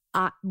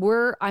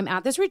I'm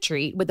at this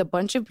retreat with a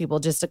bunch of people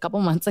just a couple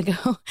months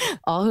ago,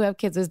 all who have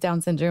kids with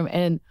Down syndrome.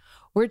 And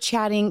we're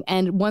chatting,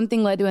 and one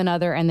thing led to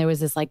another. And there was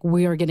this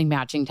we are getting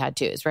matching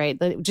tattoos, right?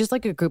 Just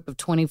like a group of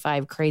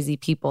 25 crazy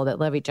people that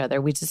love each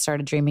other. We just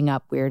started dreaming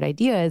up weird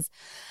ideas.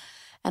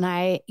 And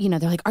they're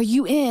like, are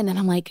you in? And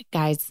I'm like,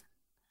 guys,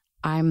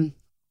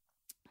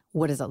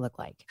 what does it look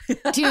like?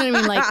 Do you know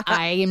what I mean?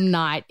 I am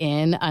not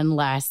in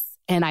unless,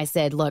 and I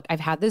said, look,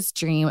 I've had this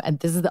dream, and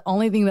this is the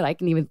only thing that I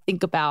can even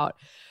think about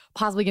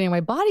possibly getting in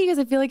my body, because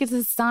I feel like it's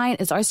a sign.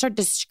 And so I start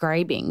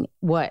describing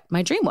what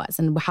my dream was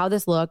and how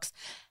this looks.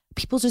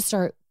 People just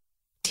start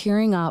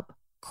tearing up,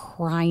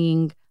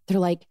 crying. They're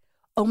like,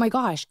 oh my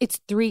gosh, it's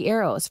 3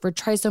 arrows for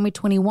trisomy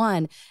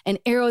 21, and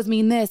arrows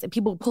mean this, and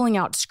people pulling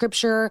out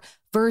scripture,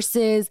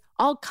 verses,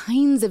 all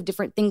kinds of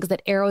different things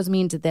that arrows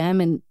mean to them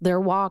and their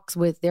walks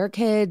with their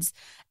kids.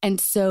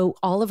 And so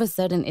all of a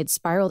sudden it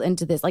spiraled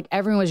into this,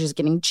 everyone was just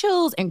getting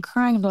chills and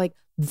crying. And they're like,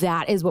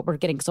 that is what we're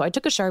getting. So I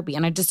took a Sharpie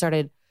and I just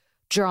started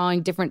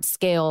drawing different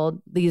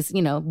scale, these,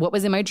 what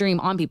was in my dream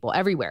on people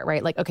everywhere,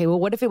 right? Okay, well,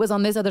 what if it was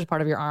on this other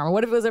part of your arm? Or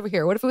what if it was over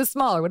here? What if it was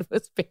smaller? What if it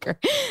was bigger?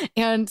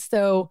 And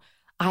so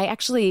I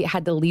actually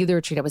had to leave the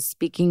retreat. I was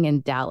speaking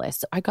in Dallas.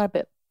 So I got up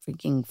at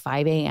freaking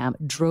 5 a.m.,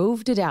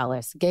 drove to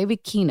Dallas, gave a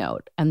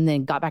keynote, and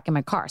then got back in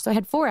my car. So I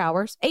had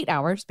 8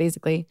 hours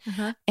basically.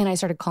 And I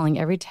started calling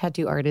every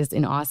tattoo artist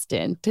in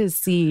Austin to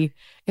see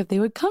if they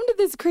would come to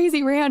this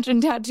crazy ranch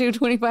and tattoo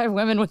 25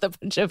 women with a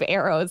bunch of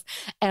arrows.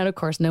 And of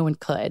course, no one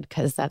could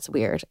because that's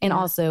weird. And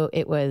also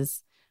it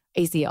was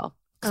ACL.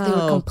 They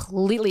were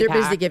completely They're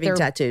packed. busy giving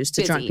tattoos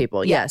to drunk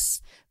people.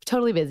 Yes.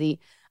 Totally busy.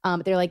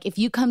 They're like, if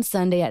you come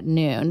Sunday at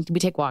noon, we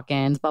take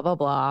walk-ins, blah, blah,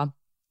 blah.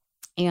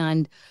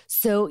 And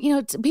so,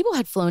 people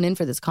had flown in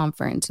for this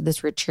conference,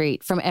 this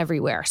retreat from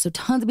everywhere. So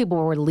tons of people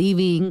were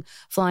leaving,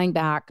 flying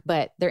back,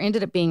 but there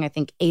ended up being, I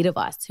think, 8 of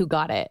us who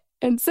got it.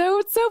 And so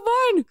it's so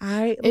fun.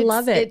 I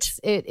love it.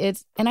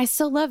 It's and I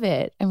still love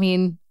it. I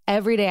mean,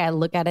 every day I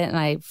look at it and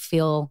I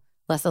feel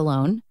less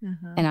alone.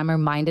 And I'm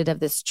reminded of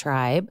this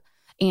tribe.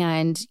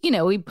 And,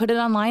 we put it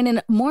online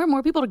and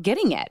more people are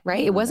getting it,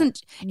 right? It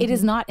wasn't, it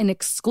is not an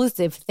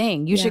exclusive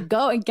thing. You should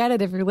go and get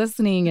it if you're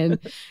listening and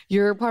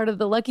you're part of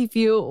the lucky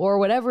few or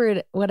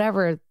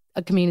whatever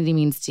a community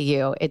means to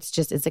you.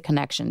 It's a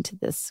connection to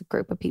this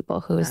group of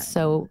people who is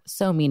so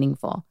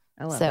meaningful.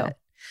 I love it.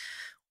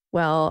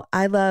 Well,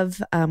 I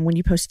love when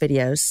you post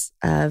videos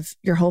of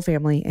your whole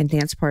family and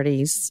dance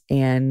parties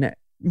and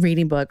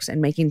reading books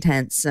and making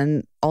tents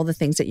and all the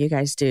things that you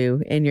guys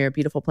do in your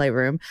beautiful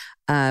playroom.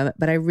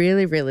 But I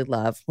really, really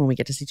love when we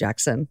get to see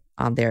Jackson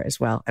on there as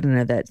well. I don't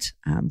know that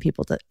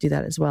people do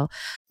that as well.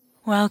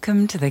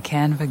 Welcome to the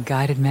Canva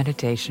guided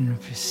meditation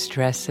for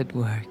stress at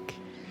work.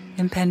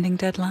 Impending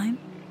deadline?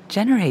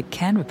 Generate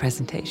Canva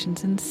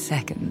presentations in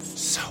seconds.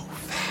 So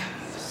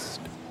fast.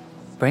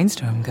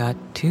 Brainstorm got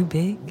too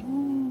big?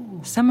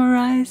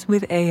 Summarize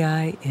with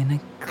AI in a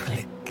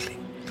click.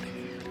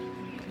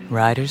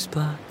 Writer's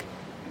block?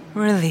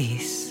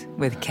 Release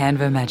with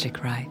Canva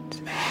Magic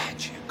Write.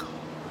 Magical.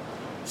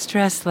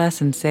 Stress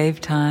less and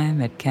save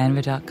time at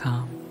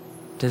canva.com.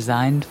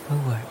 Designed for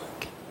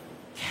work.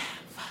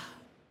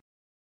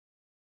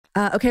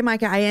 Okay,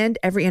 Mica, I end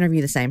every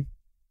interview the same.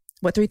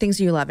 What 3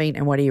 things are you loving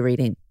and what are you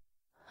reading?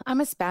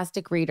 I'm a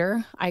spastic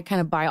reader. I kind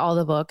of buy all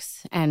the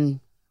books and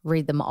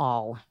read them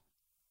all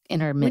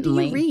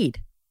intermittently. When do you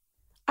read?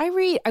 I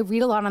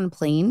read a lot on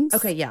planes.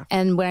 Okay, yeah.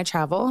 And when I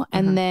travel,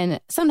 and then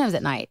sometimes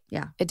at night.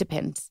 Yeah. It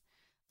depends.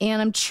 And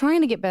I'm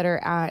trying to get better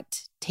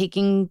at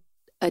taking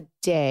a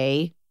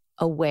day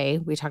away.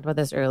 We talked about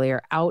this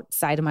earlier,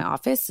 outside of my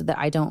office so that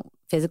I don't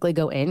physically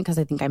go in because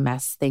I think I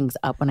mess things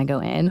up when I go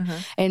in.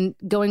 And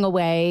going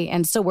away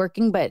and still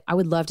working, but I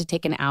would love to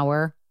take an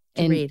hour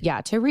to read.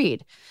 Yeah, to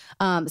read.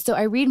 So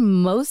I read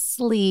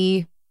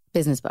mostly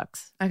business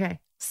books. Okay.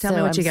 Tell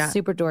me what you got.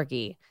 Super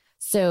dorky.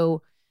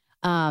 So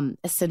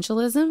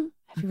Essentialism.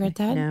 Have you read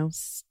that? No.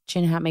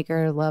 Chin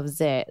Hatmaker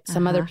loves it.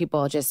 Some other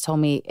people just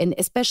told me, and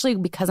especially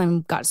because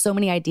I've got so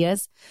many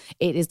ideas,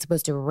 it is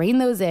supposed to rein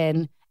those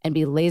in and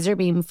be laser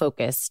beam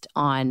focused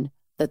on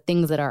the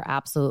things that are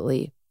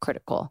absolutely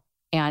critical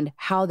and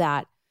how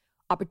that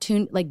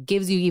opportunity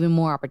gives you even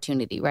more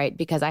opportunity, right?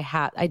 Because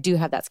I do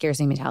have that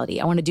scarcity mentality.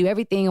 I want to do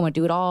everything. I want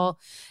to do it all.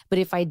 But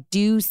if I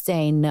do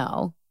say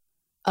no,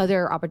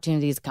 other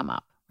opportunities come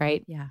up,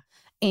 right? Yeah.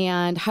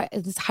 And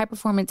this High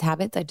Performance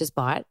Habits I just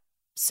bought.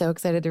 So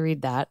excited to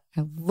read that.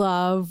 I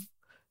love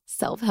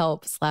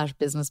self-help /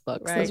 business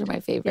books. Right. Those are my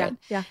favorite.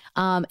 Yeah.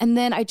 And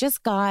then I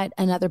just got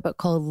another book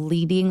called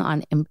Leading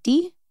on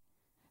Empty,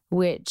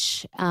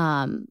 which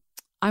I'm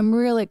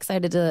really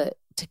excited to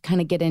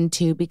kind of get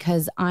into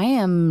because I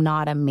am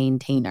not a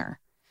maintainer.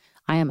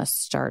 I am a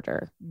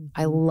starter.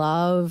 I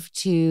love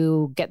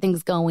to get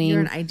things going.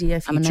 You're an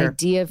idea future. I'm an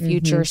idea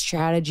future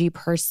strategy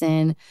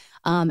person.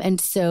 And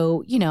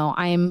so,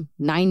 I'm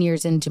 9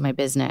 years into my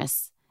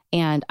business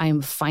and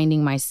I'm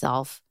finding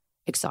myself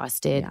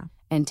exhausted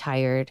and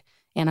tired.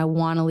 And I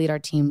want to lead our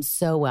team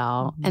so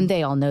well. And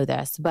they all know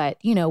this. But,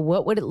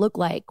 what would it look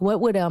like?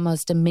 What would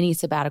almost a mini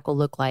sabbatical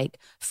look like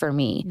for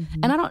me?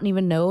 And I don't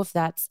even know if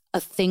that's a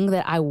thing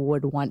that I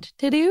would want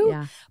to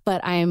do.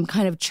 But I'm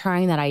kind of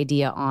trying that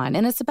idea on.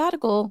 And a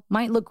sabbatical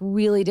might look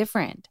really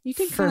different You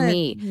can for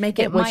me. Make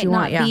it what you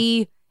want.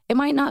 It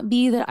might not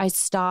be that I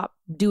stop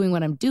doing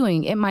what I'm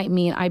doing. It might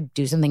mean I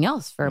do something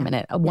else for a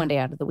minute, one day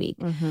out of the week.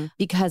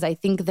 Because I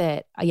think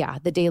that,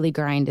 the daily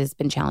grind has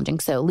been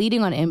challenging. So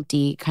Leading on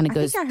Empty kind of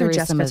goes through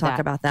Jessica some of talk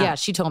about that. Yeah,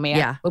 she told me.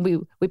 Yeah.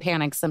 We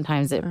panic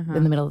sometimes in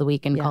the middle of the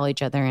week and call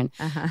each other. And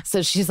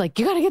so she's like,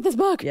 you got to get this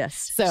book.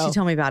 Yes. So she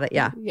told me about it.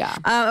 Yeah. Yeah.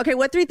 Okay.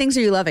 What 3 things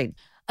are you loving?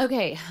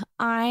 Okay.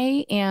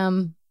 I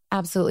am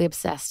absolutely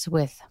obsessed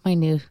with my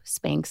new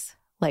Spanx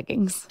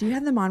leggings. Do you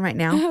have them on right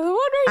now? I have them on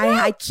right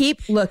now. I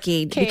keep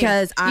looking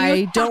because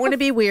I don't want to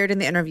be weird in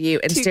the interview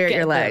and stare at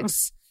your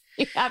legs.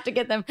 You have to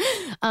get them.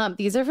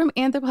 These are from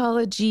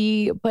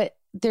Anthropologie, but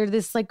they're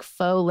this faux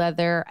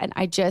leather, and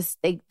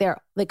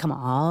they come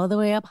all the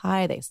way up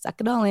high. They suck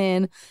it all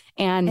in,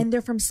 and they're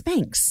from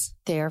Spanx.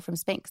 They're from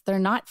Spanx. They're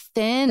not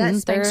thin. That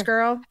Spanx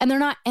girl, and they're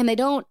not, and they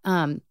don't.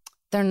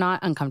 They're not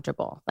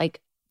uncomfortable.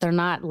 They're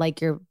not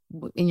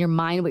in your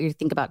mind what you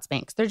think about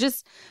Spanx. They're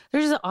just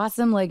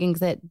awesome leggings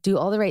that do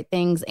all the right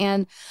things.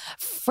 And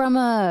from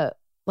a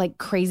like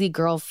crazy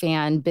girl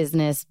fan,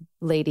 business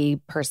lady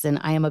person,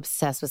 I am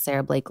obsessed with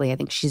Sarah Blakely. I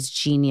think she's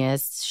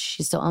genius.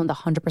 She still owned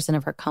 100%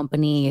 of her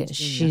company.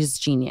 She's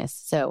genius.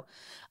 So,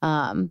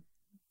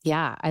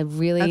 yeah, I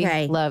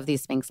really love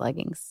these Spanx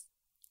leggings.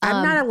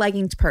 I'm not a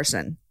leggings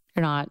person.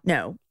 You're not?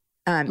 No.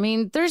 I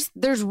mean, there's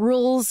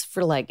rules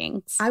for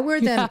leggings. I wear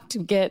them you have to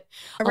get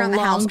around the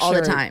house all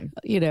the time.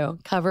 You know,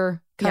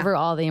 cover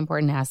all the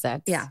important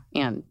assets. Yeah.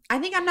 And I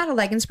think I'm not a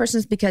leggings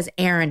person because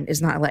Aaron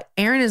is not like,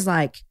 Aaron is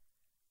like,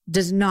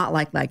 does not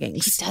like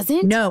leggings. He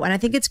doesn't? No. And I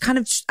think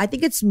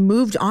it's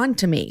moved on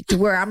to me to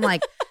where I'm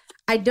like,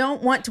 I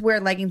don't want to wear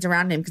leggings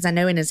around him because I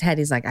know in his head,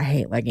 he's like, I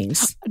hate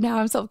leggings. Now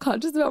I'm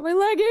self-conscious about my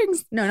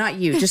leggings. No, not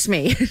you, just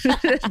me.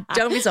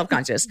 Don't be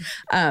self-conscious.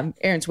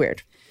 Aaron's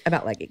weird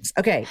about leggings.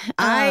 Okay.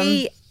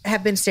 I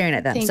have been staring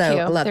at them. So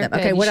I love them.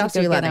 Okay. What else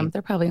are you loving?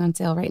 They're probably on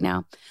sale right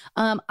now.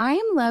 I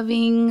am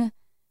loving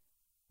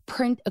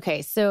print.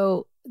 Okay.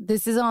 So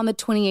this is on the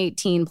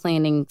 2018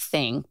 planning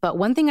thing. But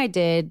one thing I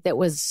did that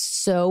was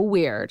so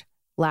weird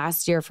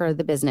last year for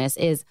the business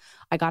is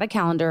I got a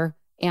calendar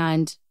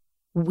and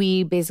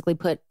we basically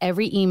put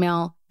every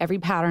email, every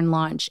pattern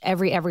launch,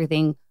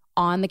 everything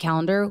on the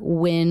calendar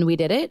when we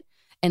did it.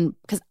 And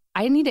because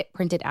I need it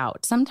printed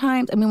out.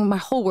 Sometimes, I mean, my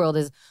whole world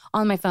is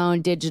on my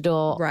phone,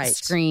 digital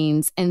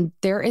screens, and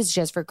there is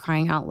just, for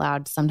crying out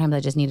loud, sometimes I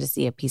just need to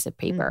see a piece of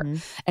paper.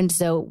 Mm-hmm. And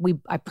so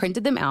I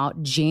printed them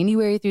out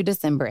January through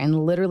December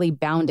and literally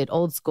bound it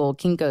old school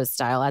Kinko's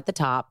style at the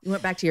top. You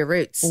went back to your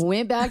roots.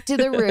 Went back to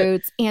the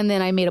roots. And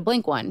then I made a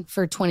blank one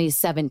for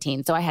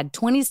 2017. So I had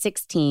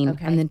 2016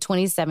 and then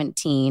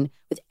 2017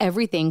 with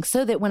everything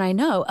so that when I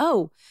know,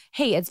 oh,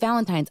 hey, it's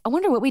Valentine's. I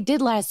wonder what we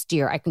did last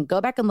year. I can go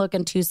back and look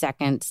in 2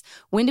 seconds.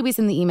 When did we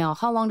send the email?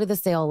 How long did the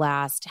sale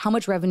last? How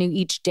much revenue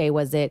each day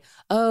was it?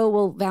 Oh,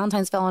 well,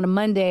 Valentine's fell on a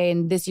Monday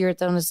and this year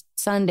it's on a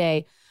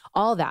Sunday.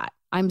 All that.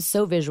 I'm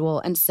so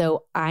visual. And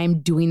so I'm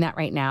doing that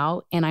right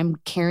now. And I'm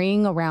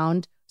carrying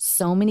around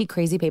so many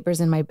crazy papers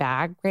in my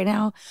bag right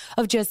now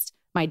of just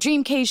my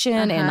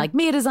dreamcation and like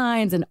Mica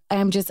designs. And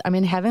I'm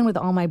in heaven with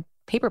all my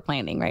paper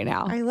planning right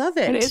now. I love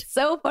it. And it's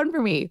so fun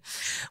for me.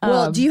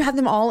 Well, do you have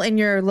them all in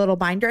your little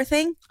binder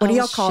thing? What do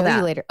y'all call that?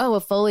 You later. Oh, a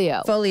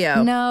folio.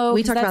 Folio. No,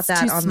 we talked about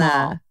that on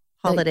the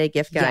holiday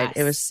gift guide. Yes.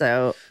 It was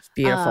so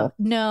beautiful.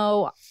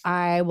 No,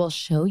 I will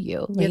show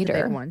you later. You have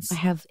the big ones.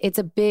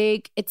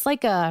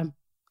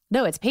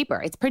 It's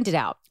paper. It's printed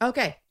out.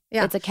 Okay.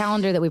 Yeah. It's a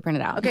calendar that we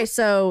printed out. Okay.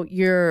 So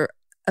you're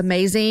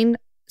amazing,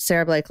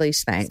 Sarah Blakely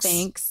Spanx.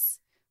 Spanx.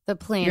 The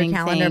planning your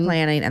calendar thing.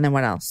 Planning. And then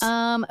what else?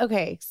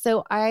 Okay.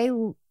 So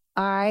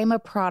I'm a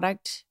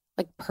product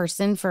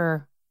person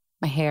for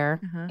my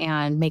hair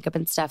and makeup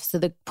and stuff. So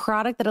the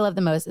product that I love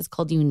the most is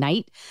called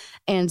Unite.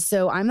 And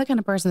so I'm the kind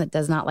of person that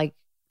does not like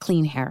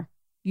clean hair.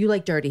 You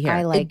like dirty hair.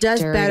 I like it does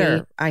dirty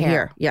better. I hair.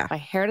 hear. Yeah. My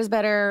hair does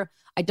better.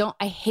 I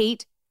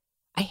hate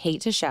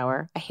to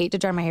shower. I hate to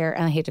dry my hair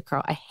and I hate to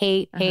curl. I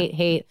hate.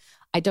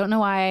 I don't know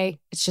why.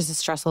 It's just a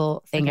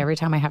stressful thing every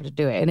time I have to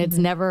do it. And it's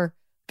never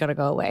gonna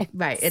go away.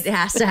 Right. It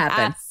has to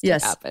happen.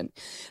 Happen.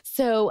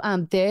 So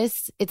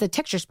it's a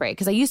texture spray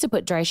because I used to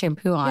put dry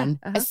shampoo on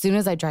as soon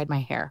as I dried my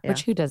hair,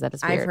 which who does that?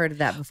 It's weird. I've heard of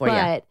that before.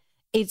 But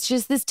it's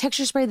just this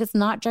texture spray that's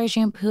not dry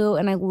shampoo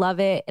and I love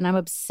it and I'm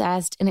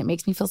obsessed and it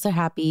makes me feel so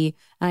happy.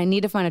 And I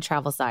need to find a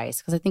travel size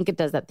because I think it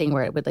does that thing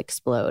where it would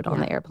explode on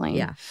the airplane.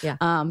 Yeah.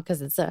 Yeah.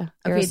 Because it's a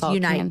it's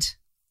Unite. Can.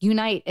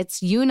 Unite.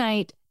 It's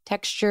Unite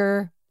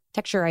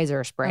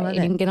texturizer spray.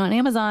 You can get it on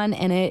Amazon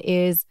and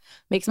it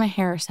makes my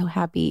hair so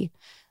happy.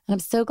 And I'm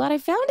so glad I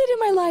found it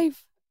in my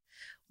life.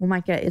 Well,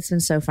 Mica, it's been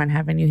so fun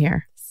having you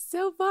here.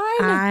 So fun.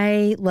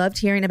 I loved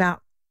hearing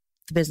about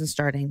the business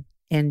starting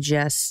and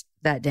just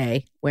that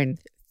day when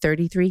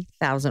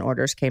 33,000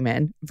 orders came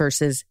in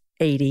versus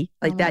 80.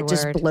 That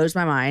just blows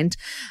my mind.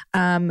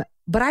 But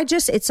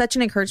it's such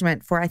an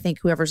encouragement for, I think,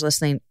 whoever's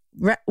listening,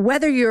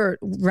 whether you're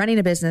running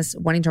a business,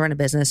 wanting to run a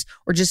business,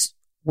 or just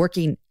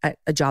working at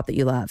a job that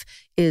you love,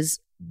 is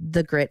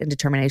the grit and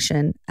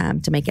determination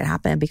to make it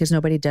happen because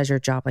nobody does your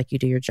job like you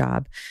do your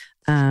job.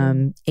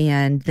 And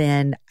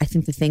then I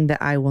think the thing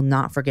that I will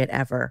not forget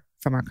ever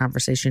from our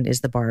conversation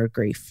is the borrowed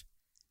grief.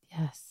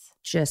 Yes.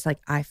 Just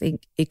I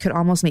think it could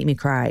almost make me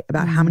cry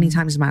about how many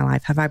times in my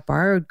life have I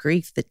borrowed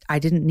grief that I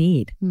didn't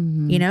need,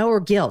 or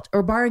guilt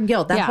or borrowing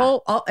guilt.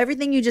 That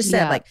everything you just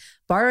said,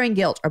 borrowing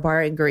guilt or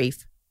borrowing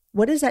grief.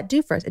 What does that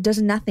do for us? It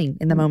does nothing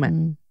in the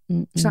moment.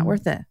 It's not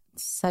worth it.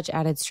 Such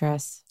added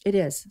stress. It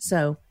is.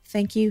 So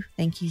thank you.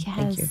 Thank you. Yes.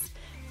 Thank you.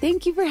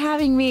 Thank you for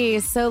having me.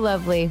 It's so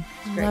lovely.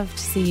 Love to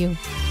see you.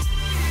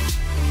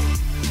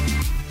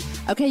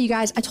 Okay, you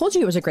guys, I told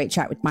you it was a great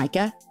chat with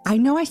Mica. I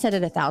know I said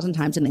it 1,000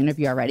 times in the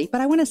interview already,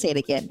 but I want to say it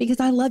again because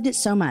I loved it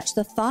so much.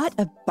 The thought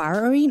of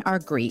borrowing our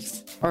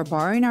grief or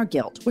borrowing our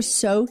guilt was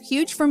so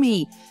huge for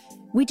me.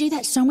 We do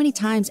that so many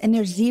times and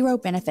there's zero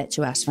benefit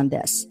to us from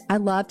this. I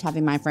loved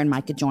having my friend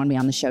Mica join me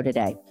on the show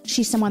today.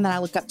 She's someone that I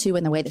look up to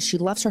in the way that she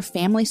loves her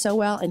family so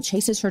well and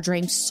chases her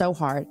dreams so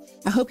hard.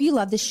 I hope you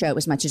love this show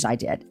as much as I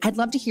did. I'd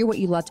love to hear what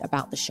you loved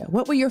about the show.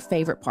 What were your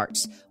favorite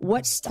parts?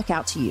 What stuck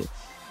out to you?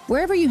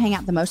 Wherever you hang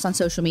out the most on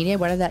social media,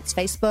 whether that's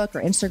Facebook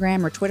or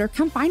Instagram or Twitter,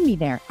 come find me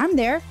there. I'm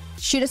there.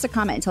 Shoot us a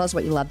comment and tell us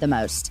what you love the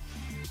most.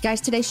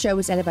 Guys, today's show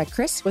was edited by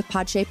Chris with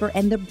Podshaper,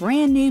 and the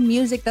brand new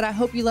music that I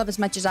hope you love as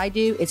much as I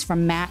do is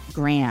from Matt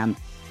Graham.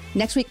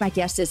 Next week, my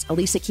guest is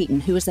Elisa Keaton,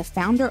 who is the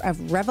founder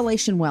of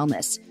Revelation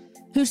Wellness,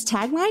 whose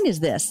tagline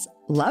is this: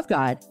 love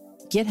God,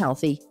 get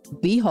healthy,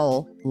 be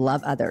whole,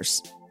 love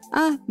others.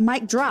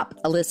 Mic drop,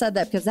 Alyssa,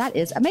 because that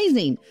is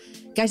amazing.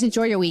 Guys,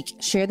 enjoy your week.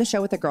 Share the show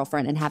with a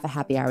girlfriend and have a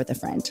happy hour with a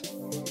friend.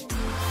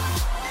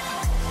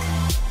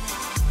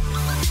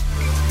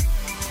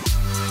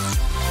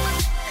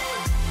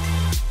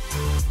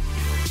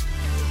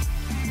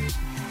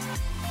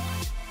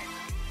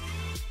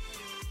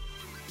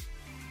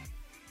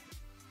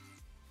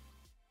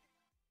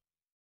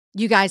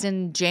 You guys,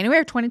 in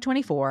January of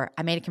 2024,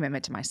 I made a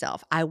commitment to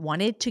myself. I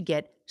wanted to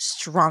get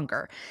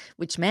stronger,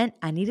 which meant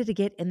I needed to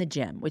get in the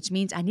gym, which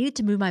means I needed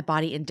to move my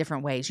body in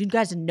different ways. You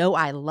guys know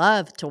I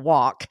love to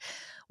walk.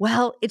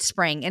 Well, it's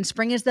spring, and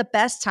spring is the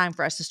best time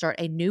for us to start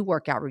a new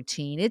workout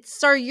routine.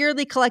 It's our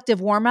yearly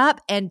collective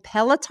warm-up, and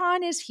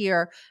Peloton is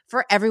here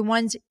for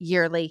everyone's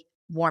yearly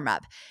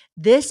warm-up.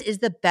 This is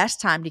the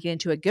best time to get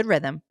into a good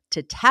rhythm,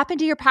 to tap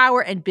into your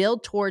power and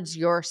build towards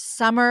your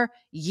summer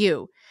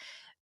you.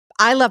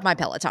 I love my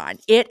Peloton.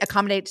 It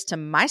accommodates to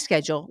my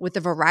schedule with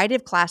a variety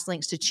of class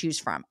links to choose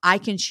from. I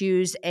can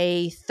choose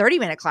a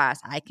 30-minute class.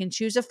 I can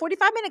choose a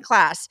 45-minute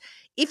class.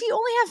 If you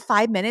only have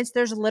 5 minutes,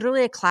 there's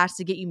literally a class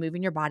to get you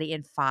moving your body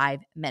in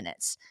 5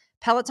 minutes.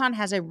 Peloton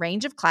has a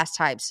range of class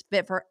types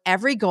fit for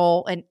every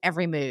goal and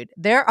every mood.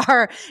 There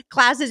are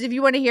classes if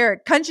you want to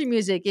hear country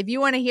music, if you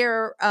want to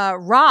hear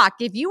rock,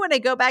 if you want to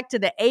go back to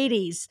the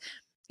 80s.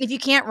 If you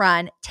can't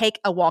run, take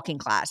a walking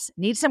class.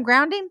 Need some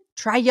grounding?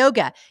 Try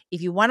yoga.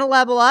 If you want to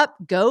level up,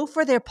 go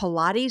for their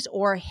Pilates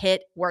or HIIT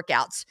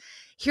workouts.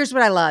 Here's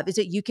what I love is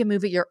that you can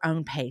move at your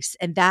own pace.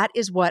 And that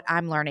is what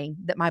I'm learning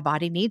that my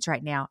body needs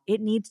right now. It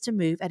needs to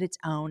move at its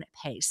own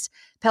pace.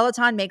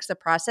 Peloton makes the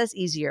process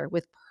easier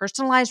with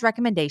personalized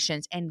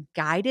recommendations and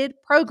guided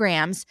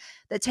programs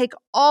that take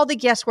all the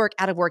guesswork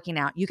out of working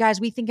out. You guys,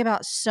 we think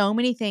about so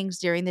many things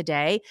during the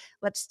day.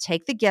 Let's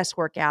take the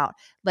guesswork out.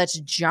 Let's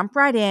jump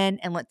right in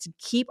and let's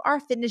keep our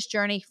fitness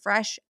journey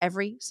fresh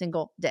every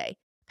single day.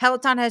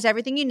 Peloton has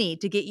everything you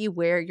need to get you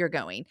where you're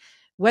going.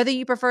 Whether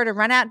you prefer to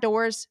run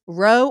outdoors,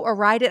 row or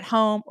ride at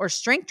home, or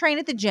strength train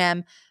at the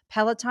gym,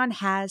 Peloton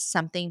has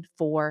something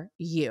for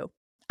you.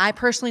 I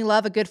personally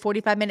love a good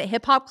 45-minute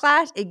hip hop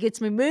class. It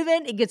gets me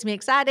moving. It gets me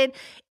excited.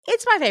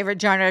 It's my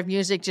favorite genre of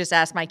music. Just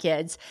ask my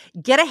kids.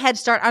 Get a head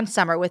start on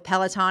summer with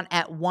Peloton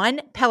at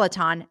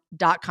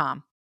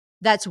onepeloton.com.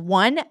 That's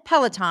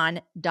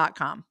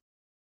onepeloton.com.